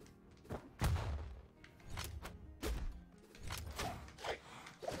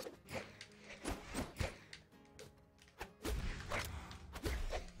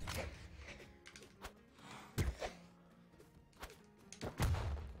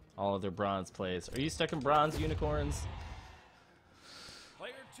 All of their bronze plays. Are you stuck in bronze, Unicorns?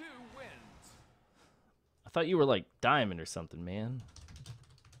 Player 2 wins. I thought you were like diamond or something, man.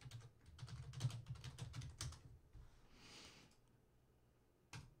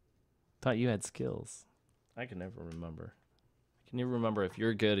 Thought you had skills. I can never remember. I can never remember if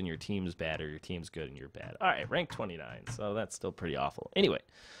you're good and your team's bad or your team's good and you're bad. All right, rank 29, so that's still pretty awful. Anyway,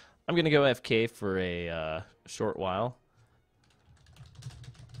 I'm going to go FK for a short while.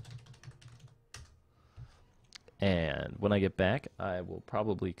 And when I get back, I will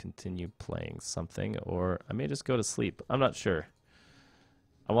probably continue playing something, or I may just go to sleep. I'm not sure.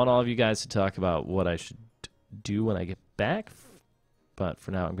 I want all of you guys to talk about what I should do when I get back. But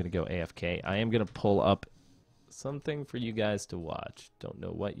for now, I'm going to go AFK. I am going to pull up something for you guys to watch. Don't know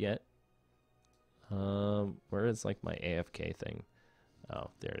what yet. Where is like my AFK thing?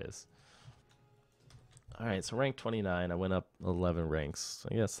 Oh, there it is. All right, so rank 29. I went up 11 ranks.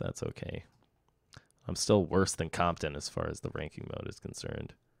 I guess that's okay. I'm still worse than Compton as far as the ranking mode is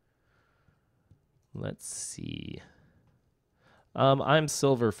concerned. Let's see. I'm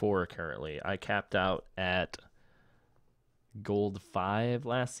silver 4 currently. I capped out at gold 5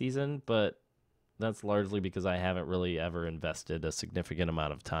 last season, but that's largely because I haven't really ever invested a significant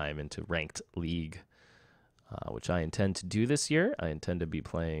amount of time into ranked League, which I intend to do this year. I intend to be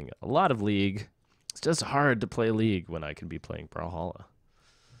playing a lot of League. It's just hard to play League when I can be playing Brawlhalla.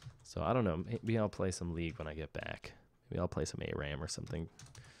 So I don't know, maybe I'll play some League when I get back. Maybe I'll play some ARAM or something,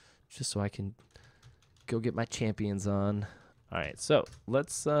 just so I can go get my champions on. All right, so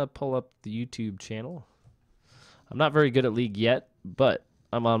let's pull up the YouTube channel. I'm not very good at League yet, but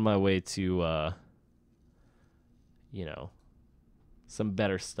I'm on my way to, you know, some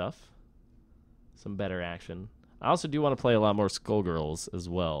better stuff, some better action. I also do want to play a lot more Skullgirls as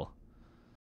well.